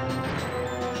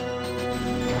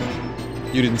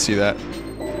 You didn't see that.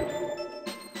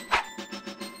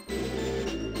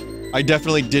 I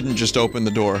definitely didn't just open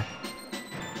the door.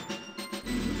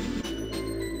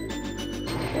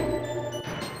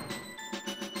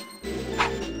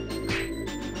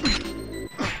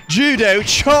 Judo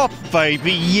chop,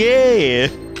 baby, yeah!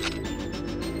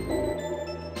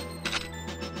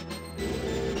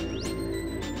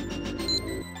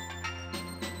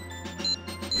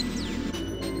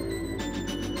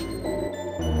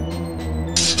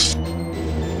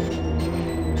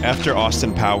 After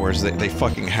Austin Powers, they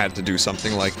fucking had to do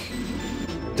something like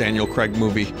Daniel Craig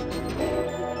movie.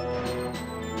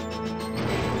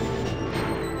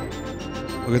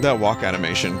 Look at that walk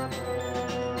animation.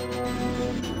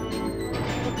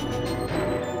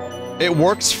 It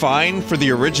works fine for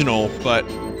the original, but...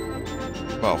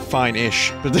 well,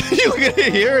 fine-ish. But then you look at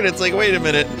it here and it's like, wait a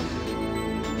minute.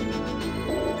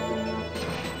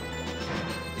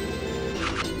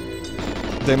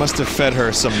 They must have fed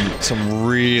her some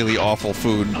really awful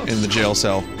food in the jail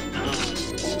cell.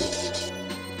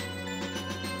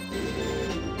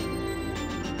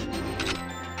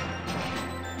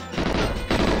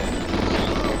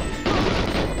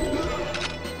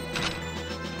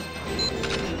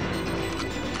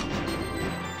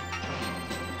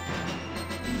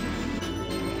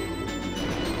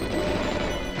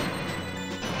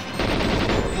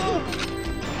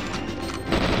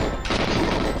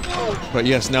 But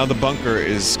yes, now the bunker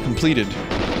is completed.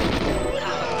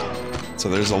 So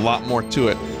there's a lot more to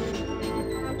it.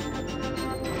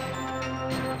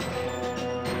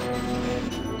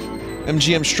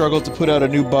 MGM struggled to put out a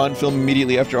new Bond film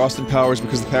immediately after Austin Powers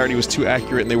because the parody was too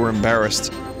accurate and they were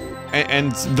embarrassed.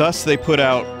 And thus they put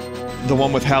out the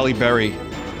one with Halle Berry.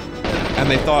 And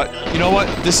they thought, you know what,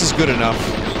 this is good enough.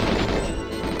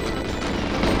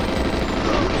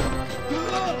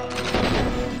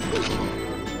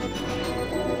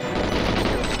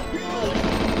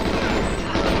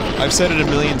 I've said it a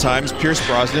million times, Pierce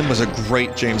Brosnan was a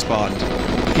great James Bond.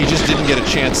 He just didn't get a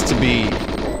chance to be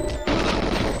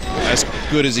as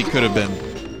good as he could have been.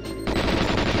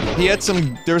 He had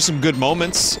there were some good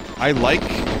moments. I like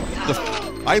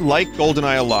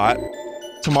Goldeneye a lot.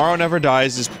 Tomorrow Never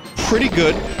Dies is pretty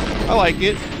good. I like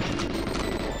it.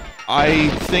 I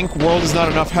think World Is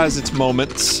Not Enough has its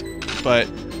moments, but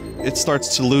it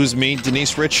starts to lose me.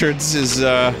 Denise Richards is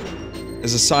a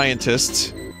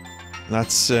scientist.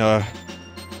 That's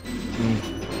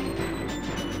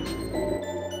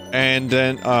and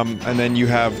then you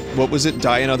have, what was it,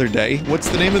 Die Another Day? What's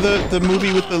the name of the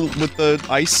movie with the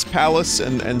ice palace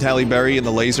and Halle Berry and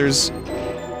the lasers?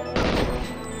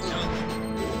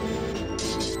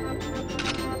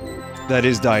 That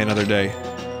is Die Another Day.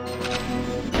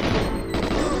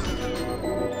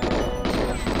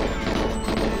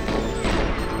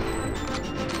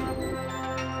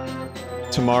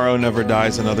 Tomorrow Never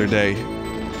Dies Another Day.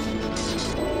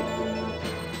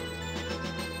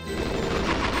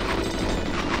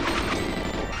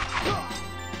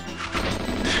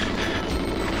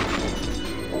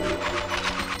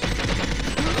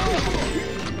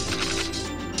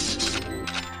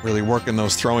 Really working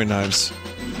those throwing knives.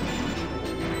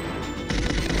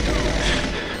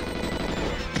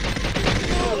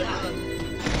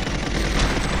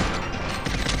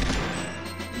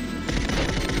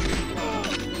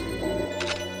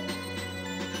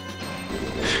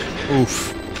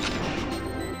 Oof.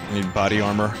 I need body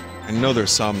armor. I know there's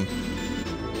some.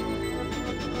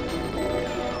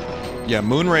 Yeah,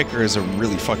 Moonraker is a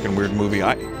really fucking weird movie.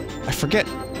 I forget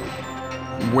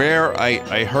where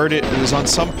I heard it. It was on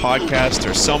some podcast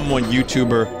or someone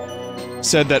YouTuber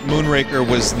said that Moonraker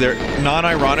was their,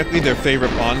 non-ironically, their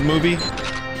favorite Bond movie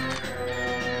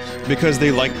because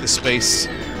they like the space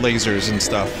lasers and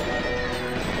stuff.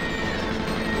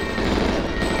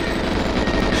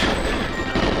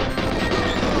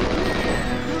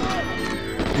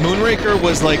 Moonraker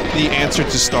was like the answer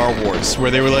to Star Wars,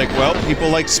 where they were like, well, people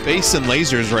like space and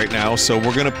lasers right now, so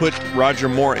we're gonna put Roger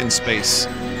Moore in space.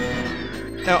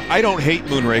 Now, I don't hate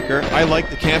Moonraker. I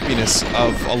like the campiness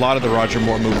of a lot of the Roger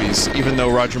Moore movies, even though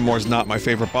Roger Moore's not my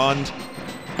favorite Bond.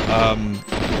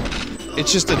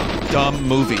 It's just a dumb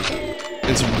movie.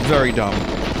 It's very dumb.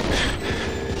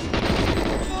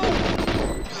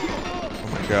 Oh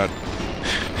my god.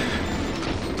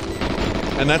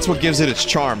 And that's what gives it its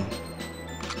charm.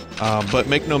 But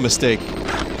make no mistake.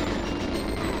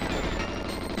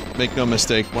 Make no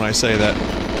mistake when I say that.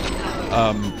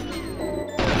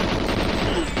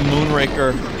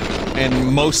 Moonraker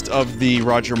and most of the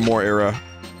Roger Moore era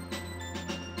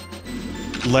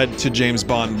led to James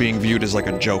Bond being viewed as like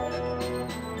a joke.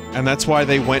 And that's why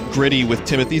they went gritty with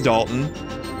Timothy Dalton.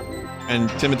 And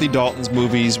Timothy Dalton's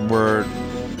movies were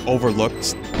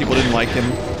overlooked. People didn't like him.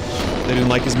 They didn't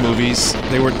like his movies.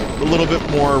 They were a little bit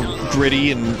more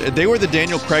gritty, and they were the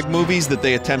Daniel Craig movies that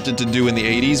they attempted to do in the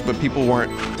 80s, but people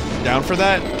weren't down for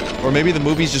that. Or maybe the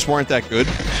movies just weren't that good.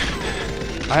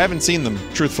 I haven't seen them,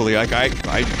 truthfully. Like,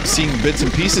 I've seen bits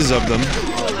and pieces of them.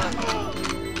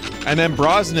 And then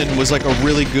Brosnan was like a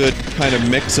really good kind of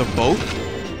mix of both.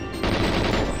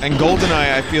 And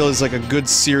Goldeneye, I feel, is like a good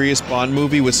serious Bond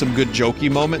movie with some good jokey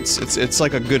moments. It's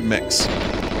like a good mix.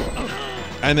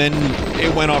 And then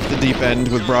it went off the deep end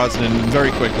with Brosnan very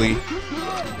quickly.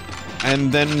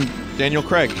 And then Daniel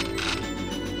Craig.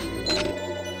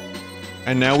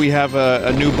 And now we have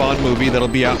a new Bond movie that'll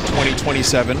be out in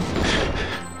 2027.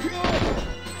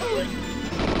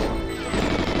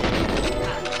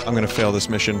 I'm gonna fail this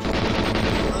mission.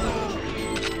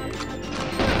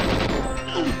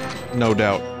 No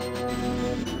doubt.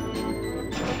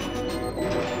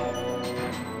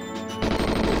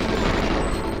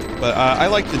 But I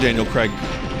like the Daniel Craig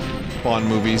Bond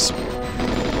movies.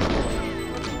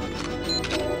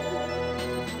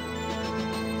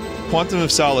 Quantum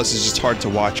of Solace is just hard to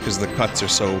watch because the cuts are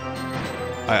so...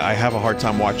 I have a hard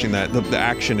time watching that. The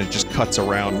action, it just cuts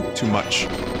around too much.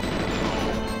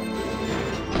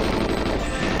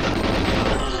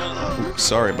 Oops,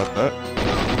 sorry about that.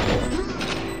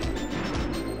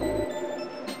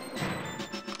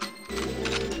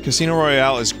 Casino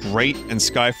Royale is great, and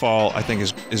Skyfall, I think,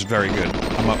 is very good.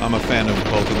 I'm a fan of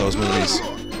both of those movies.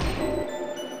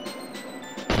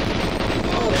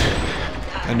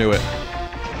 I knew it.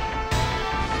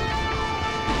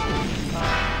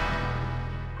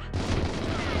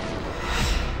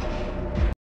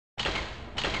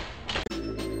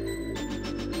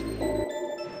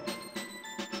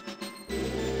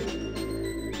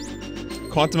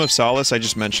 Quantum of Solace, I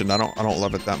just mentioned. I don't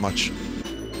love it that much.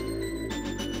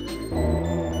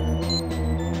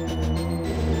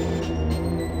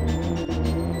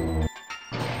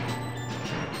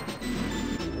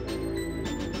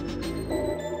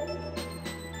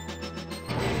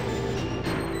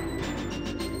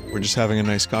 We're just having a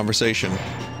nice conversation.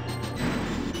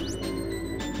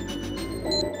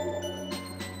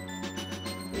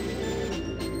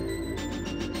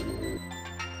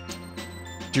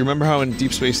 Do you remember how in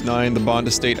Deep Space Nine, the Bond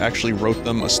estate actually wrote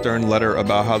them a stern letter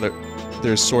about how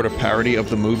there's sort of parody of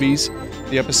the movies?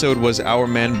 The episode was Our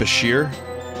Man Bashir.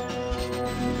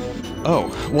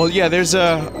 Oh, well, yeah, there's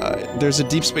a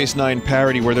Deep Space Nine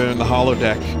parody where they're in the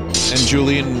holodeck, and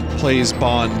Julian plays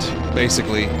Bond,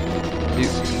 basically.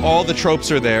 All the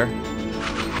tropes are there.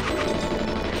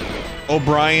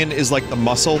 O'Brien is like the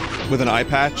muscle with an eye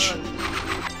patch.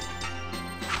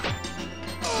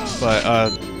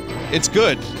 But, it's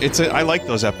good. I like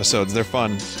those episodes. They're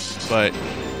fun. But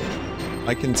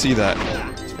I can see that.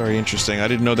 It's very interesting. I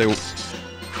didn't know they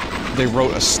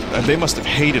wrote a... They must have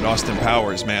hated Austin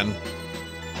Powers, man.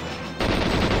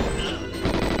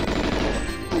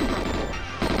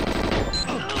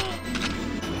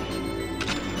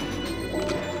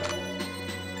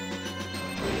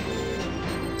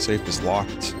 Safe is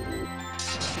locked.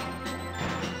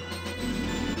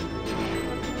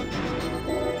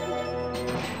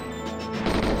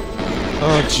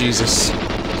 Oh, Jesus.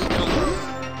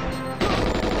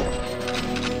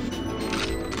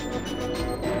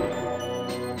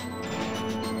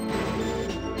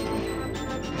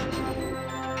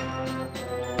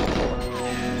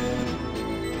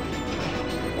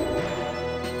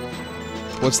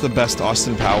 What's the best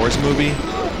Austin Powers movie?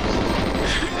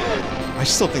 I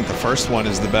still think the first one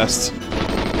is the best.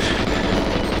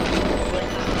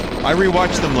 I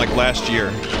rewatched them like last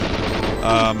year.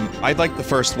 I like the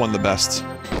first one the best.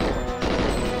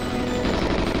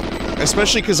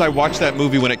 Especially because I watched that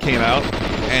movie when it came out,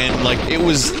 and like, it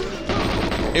was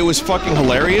fucking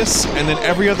hilarious, and then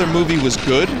every other movie was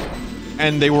good,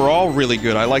 and they were all really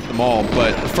good, I liked them all,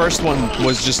 but the first one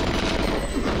was just...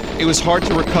 It was hard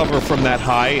to recover from that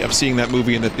high of seeing that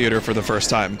movie in the theater for the first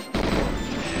time.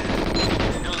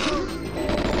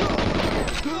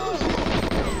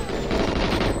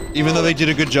 Even though they did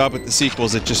a good job with the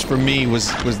sequels, it just, for me,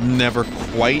 was never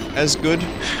quite as good.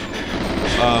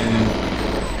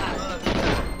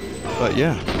 But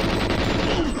yeah.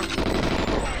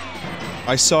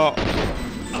 I saw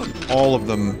all of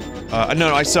them.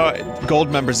 No, I saw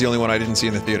Goldmember's the only one I didn't see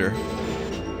in the theater.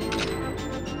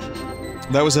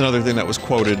 That was another thing that was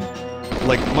quoted.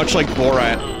 Like, much like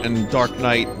Borat and Dark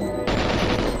Knight,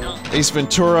 Ace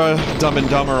Ventura, Dumb and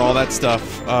Dumber, all that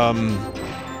stuff,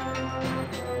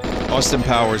 Austin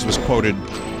Powers was quoted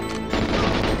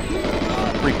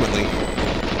frequently.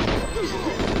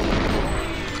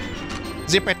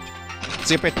 Zip it!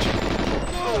 Zip it!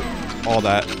 All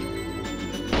that.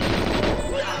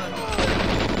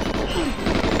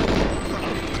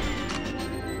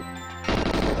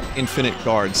 Infinite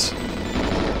Guards.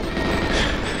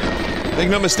 Make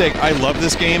no mistake, I love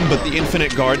this game, but the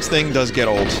Infinite Guards thing does get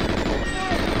old.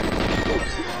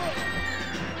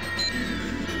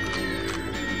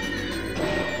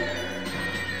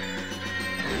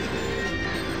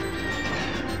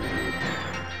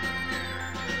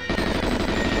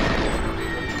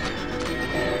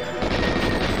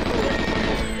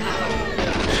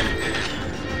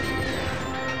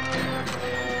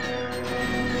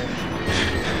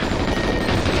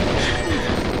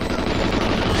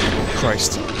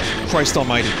 Christ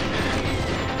almighty.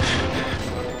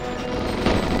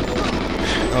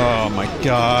 Oh my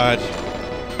god.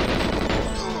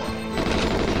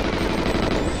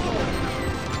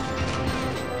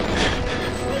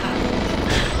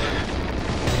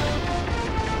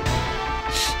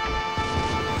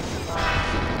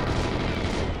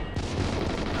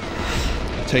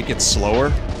 Take it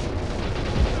slower?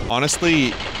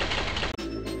 Honestly,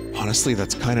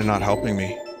 that's kind of not helping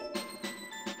me.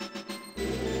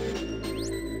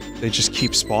 They just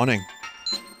keep spawning.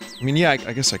 I mean, yeah,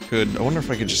 I guess I could. I wonder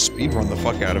if I could just speedrun the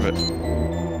fuck out of it.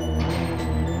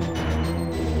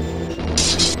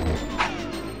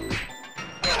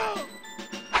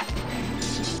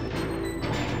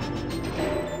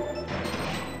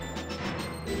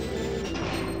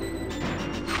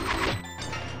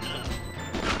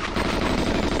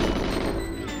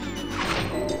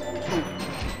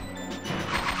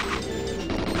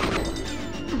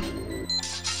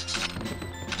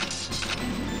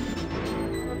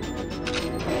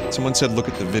 Someone said look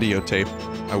at the videotape.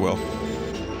 I will.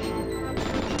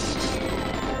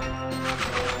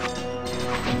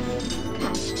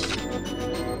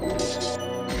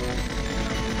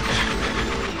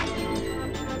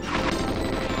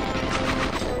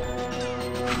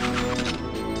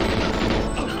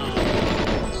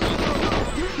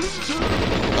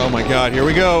 Oh my god, here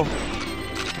we go.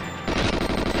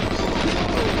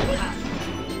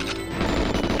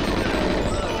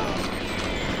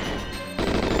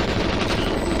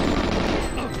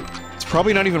 It's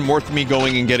probably not even worth me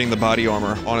going and getting the body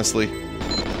armor, honestly.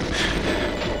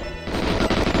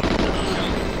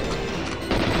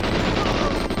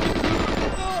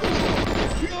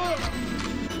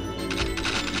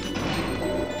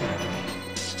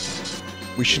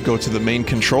 We should go to the main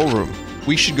control room.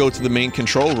 We should go to the main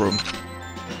control room.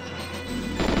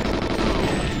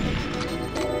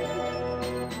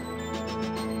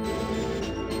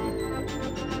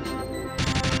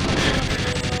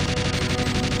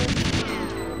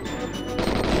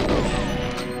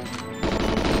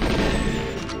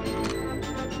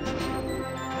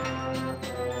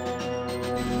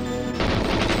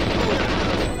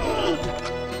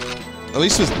 At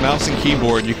least with mouse and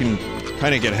keyboard, you can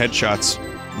kind of get headshots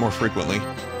more frequently.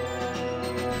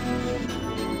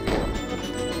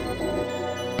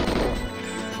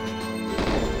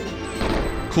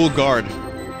 Cool guard.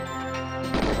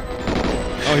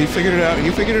 Oh, he figured it out.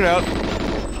 He figured it out.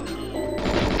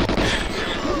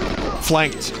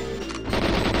 Flanked.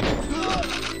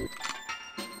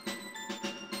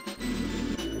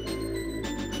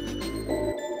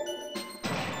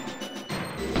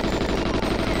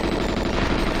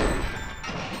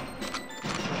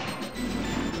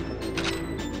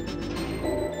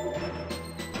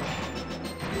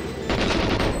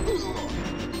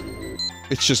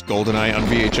 It's just Goldeneye on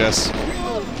VHS.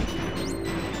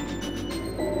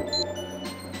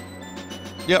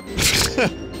 Yep.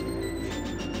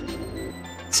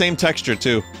 Same texture,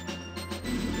 too.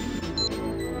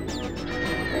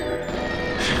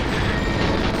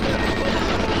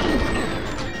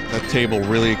 That table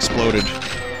really exploded.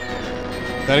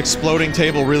 That exploding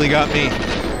table really got me.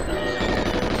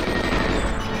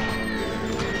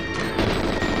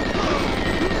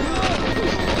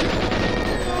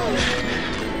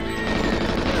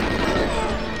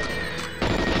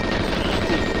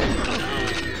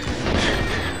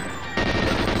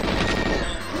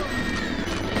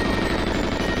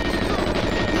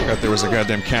 There was a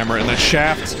goddamn camera in that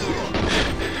shaft.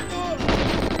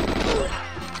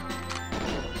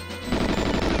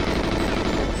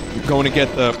 I'm going to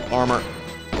get the armor.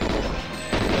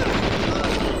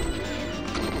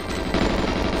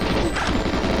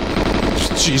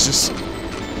 Jesus.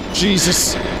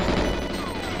 Jesus.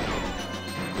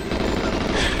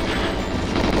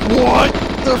 What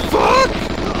the fuck?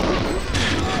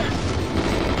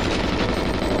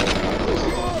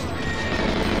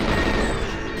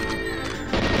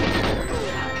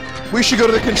 We should go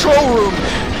to the control room!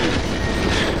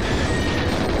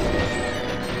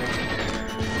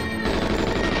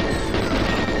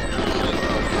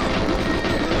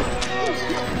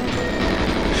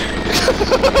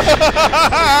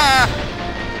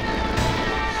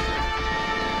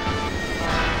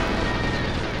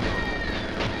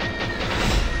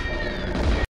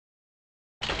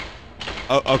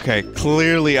 Oh, okay,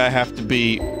 clearly I have to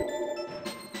be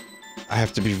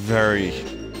very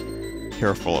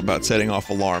careful about setting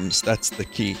off alarms. That's the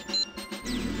key.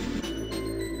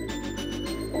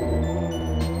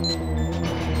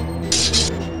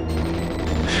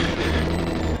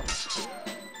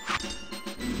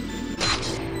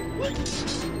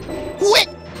 What?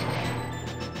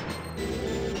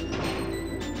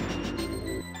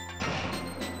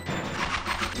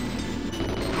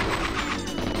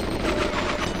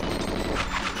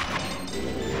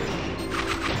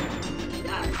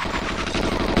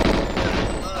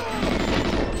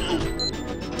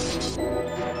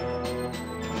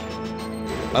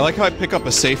 I like how I pick up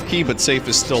a safe key, but safe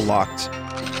is still locked.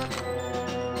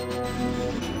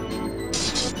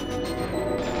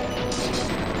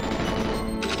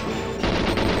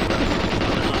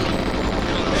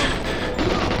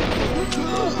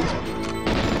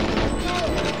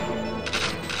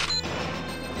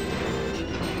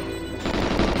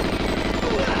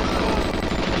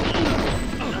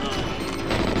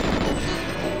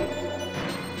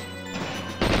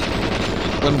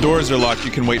 When doors are locked,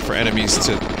 you can wait for enemies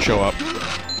to show up.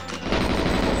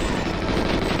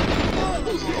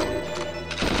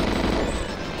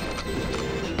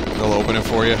 They'll open it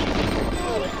for you.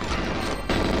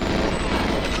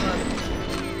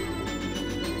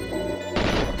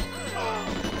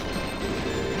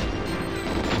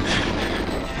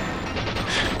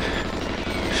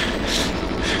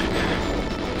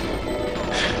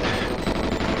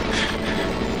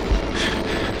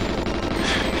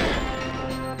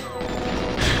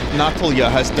 Natalia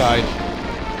has died.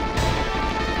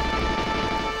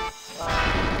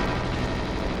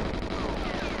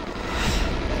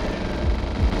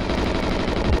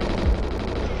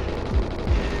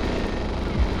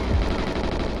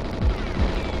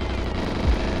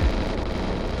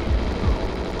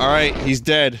 Alright, he's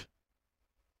dead.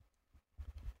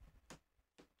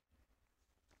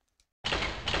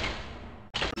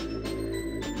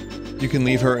 You can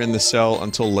leave her in the cell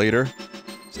until later,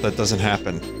 so that doesn't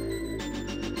happen.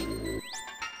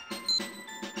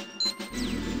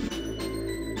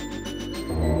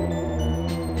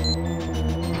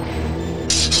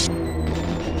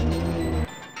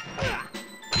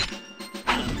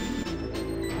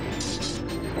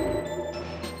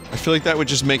 I feel like that would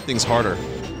just make things harder.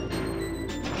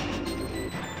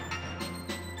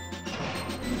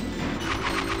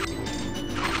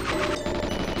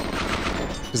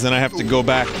 Because then I have to go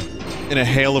back in a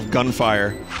hail of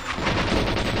gunfire.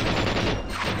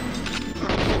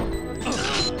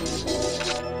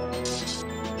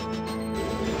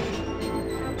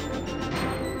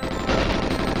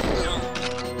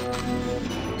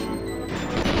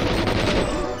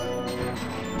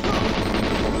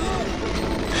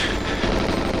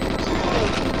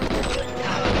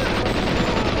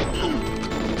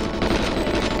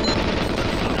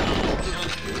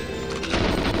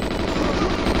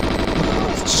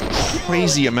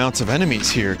 Crazy amounts of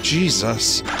enemies here,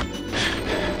 Jesus.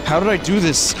 How did I do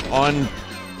this on...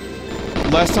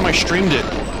 last time I streamed it?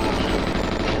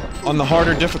 On the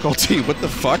harder difficulty, what the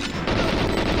fuck?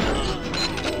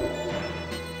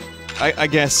 I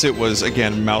guess it was,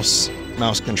 again, mouse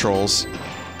controls.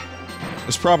 It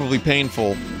was probably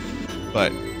painful,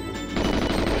 but...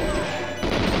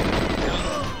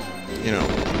 you know,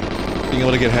 being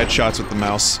able to get headshots with the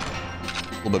mouse, a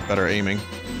little bit better aiming.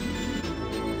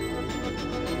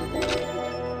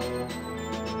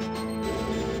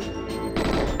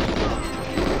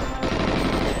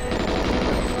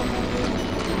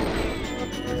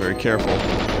 Very careful.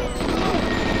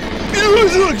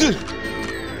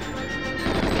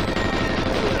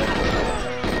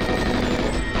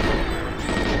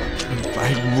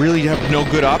 I really have no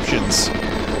good options.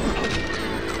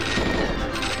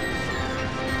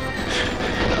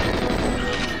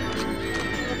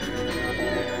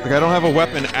 Like, I don't have a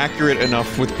weapon accurate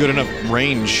enough with good enough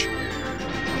range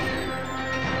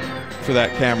for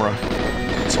that camera.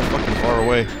 It's so fucking far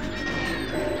away.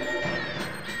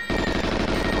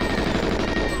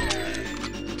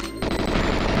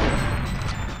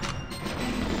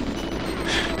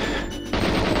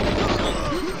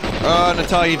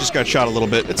 Natalia just got shot a little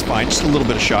bit. It's fine, just a little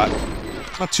bit of shot.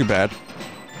 Not too bad.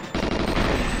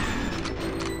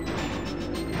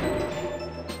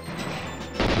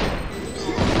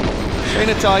 Hey,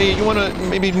 Natalia, you wanna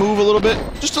maybe move a little bit?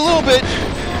 Just a little bit!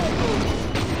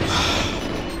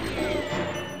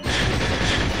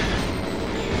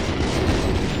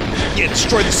 Yeah,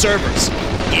 destroy the servers!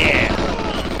 Yeah!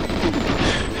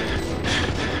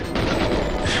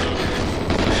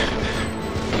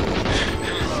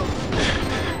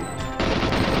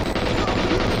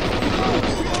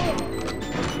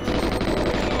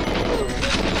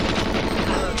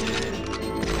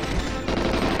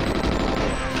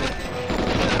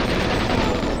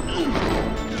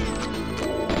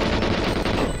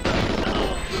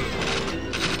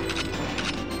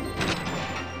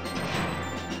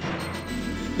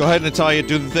 Go ahead, Natalia,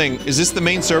 do the thing. Is this the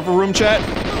main server room, chat?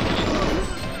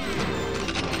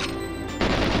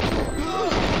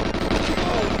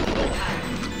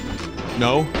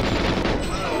 No?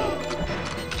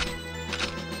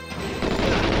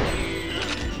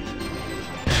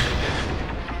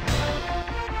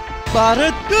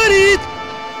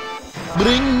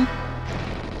 Bring.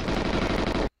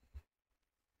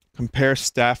 Compare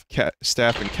staff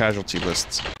and casualty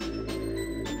lists.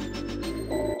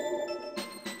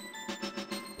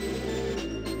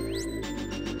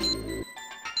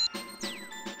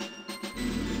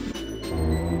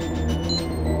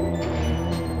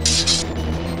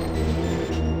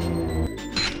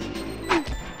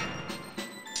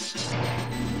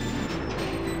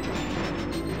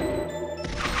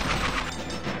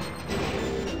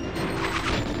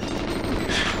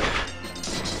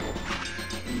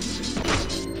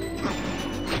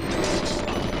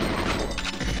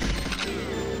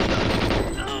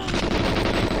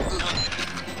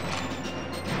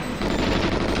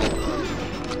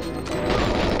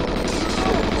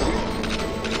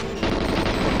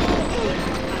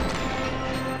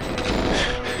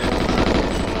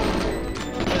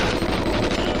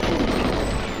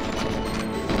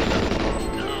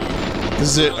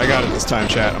 This is it. I got it this time,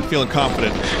 chat. I'm feeling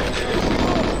confident.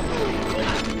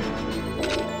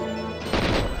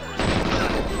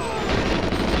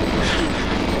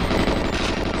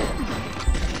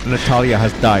 Natalia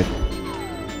has died.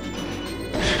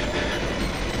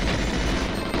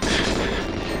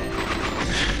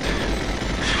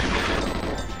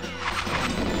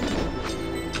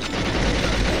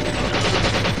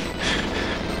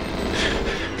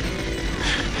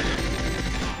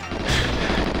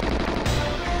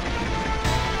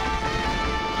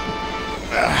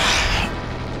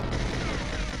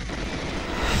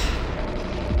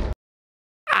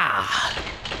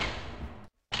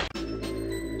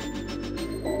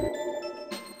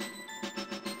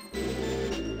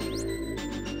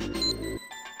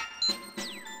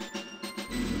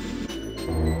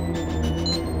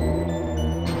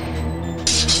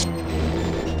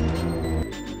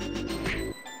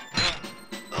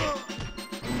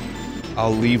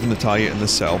 I'll leave Natalia in the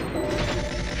cell.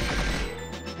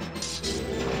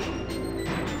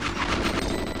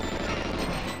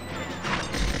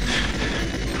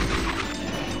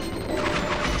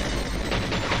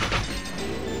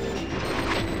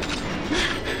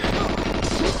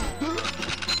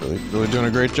 Really doing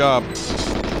a great job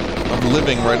of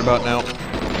living right about now.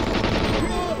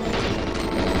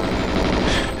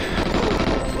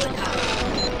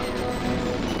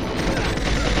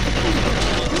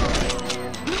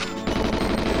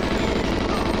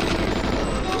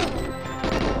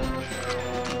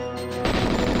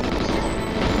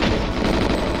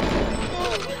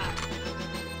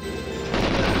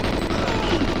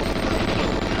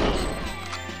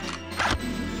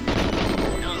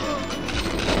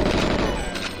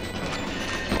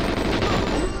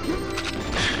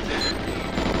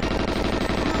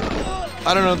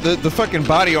 I don't know, the fucking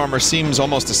body armor seems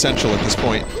almost essential at this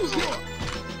point.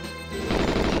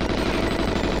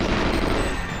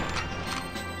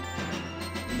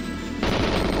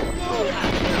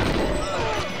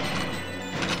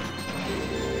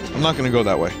 I'm not gonna go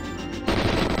that way.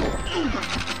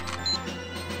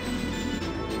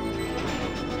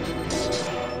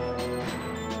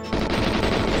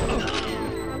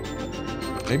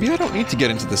 Maybe I don't need to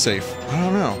get into the safe. I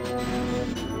don't know.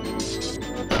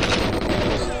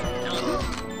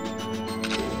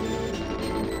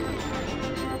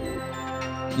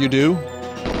 You do?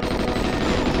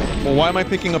 Well, why am I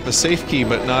picking up a safe key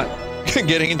but not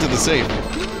getting into the safe?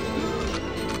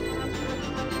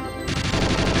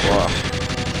 Wow.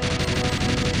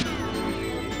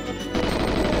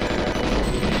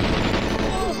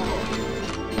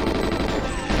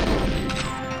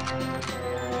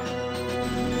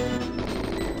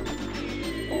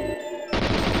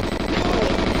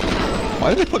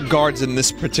 Why did they put guards in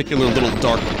this particular little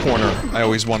dark corner? I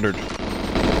always wondered.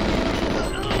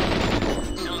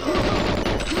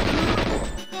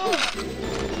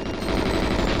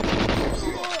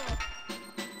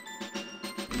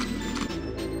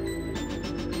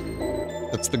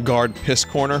 The guard piss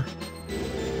corner.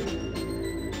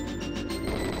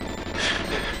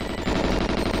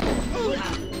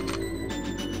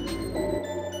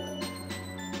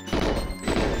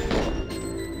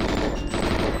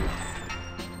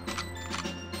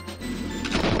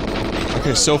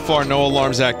 Okay, so far no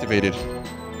alarms activated.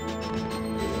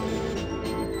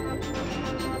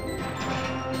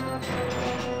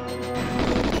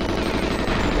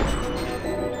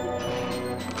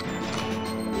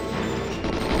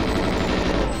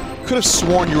 Could have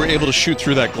sworn you were able to shoot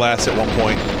through that glass at one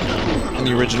point in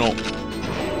the original.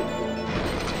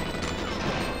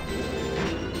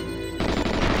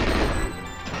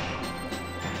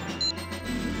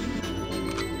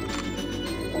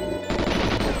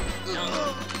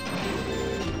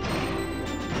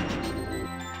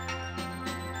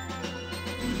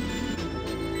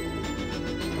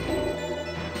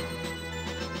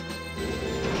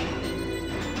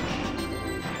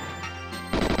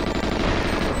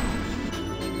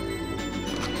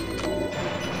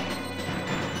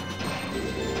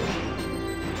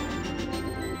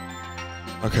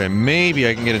 Okay, maybe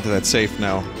I can get into that safe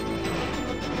now.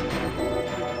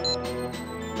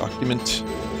 Document.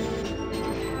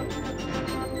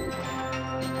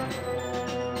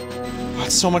 Oh,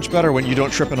 it's so much better when you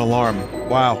don't trip an alarm.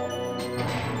 Wow.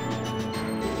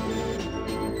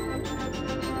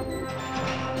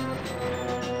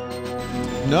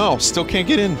 No, still can't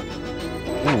get in.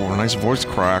 Ooh, nice voice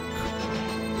crack.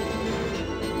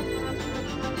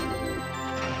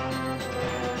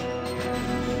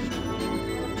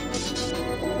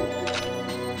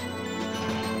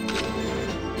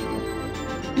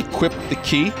 Equip the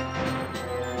key.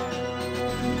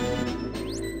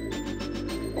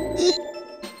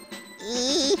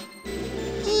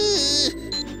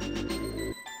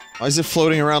 Why is it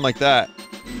floating around like that?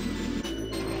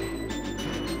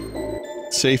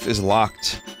 Safe is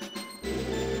locked.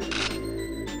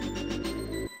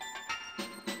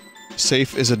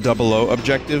 Safe is a 00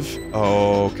 objective?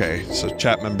 Oh, okay. So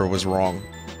chat member was wrong.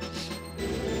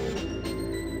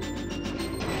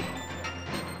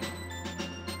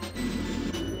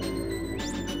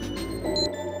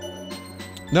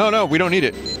 No, no, we don't need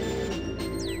it.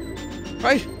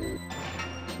 Right?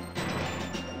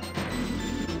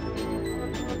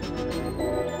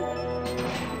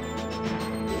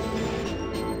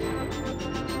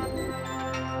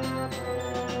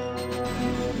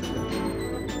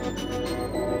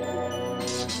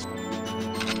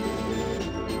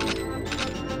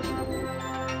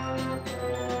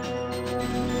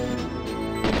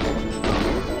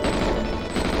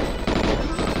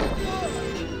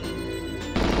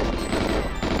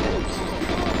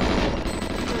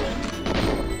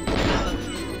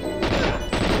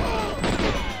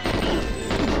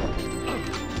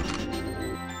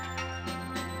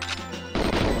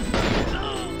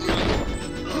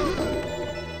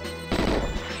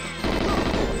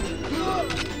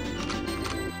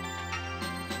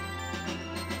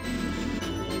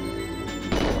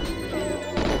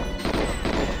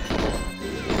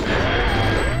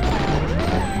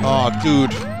 Oh,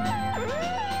 dude.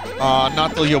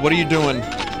 Natalia, what are you doing?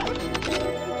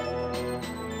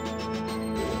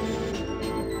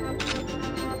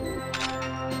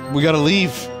 We gotta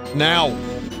leave. Now.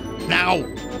 Now!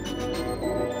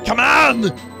 Come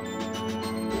on!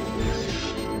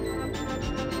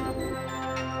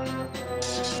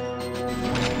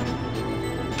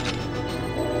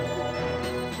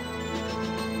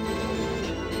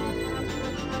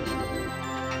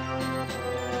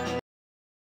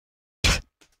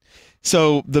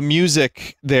 So the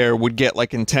music there would get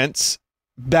like intense.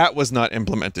 That was not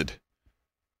implemented.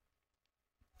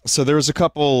 So there was a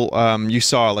couple, you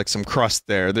saw like some crust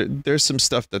there. There's some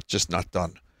stuff that's just not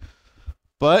done.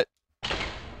 But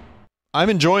I'm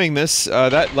enjoying this.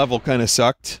 That level kind of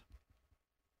sucked.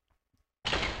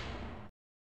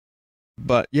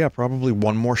 But yeah, probably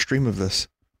one more stream of this.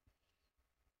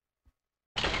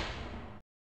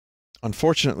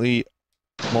 Unfortunately,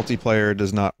 multiplayer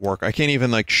does not work. I can't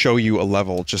even, like, show you a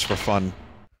level just for fun.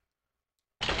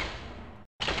 I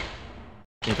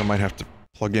think I might have to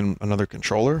plug in another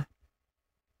controller.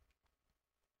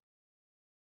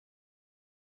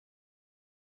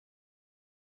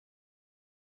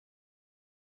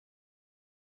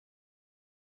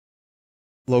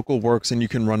 Local works and you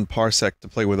can run Parsec to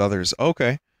play with others.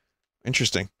 Okay.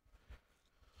 Interesting.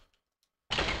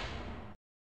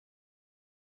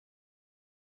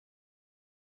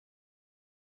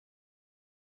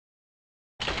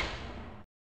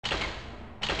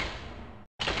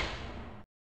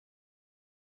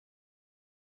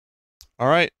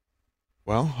 Alright.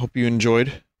 Well, hope you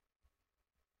enjoyed.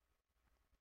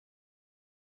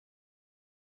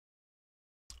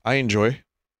 I enjoy.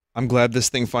 I'm glad this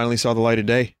thing finally saw the light of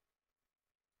day.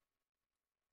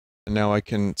 And now I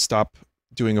can stop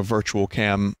doing a virtual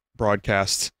cam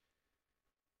broadcast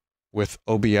with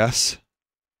OBS.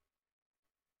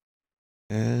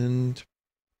 And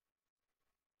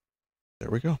there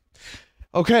we go.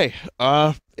 Okay,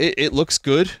 it looks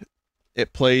good.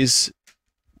 It plays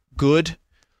good.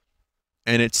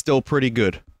 And it's still pretty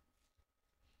good.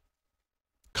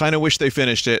 Kinda wish they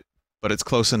finished it, but it's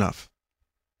close enough.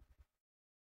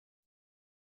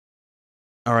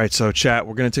 Alright, so chat,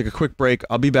 we're gonna take a quick break.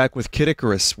 I'll be back with Kid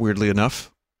Icarus, weirdly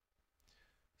enough.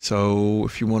 So,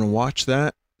 if you want to watch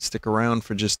that, stick around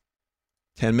for just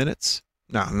 10 minutes.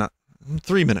 No, not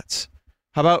 3 minutes.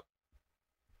 How about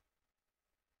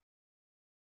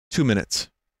 2 minutes?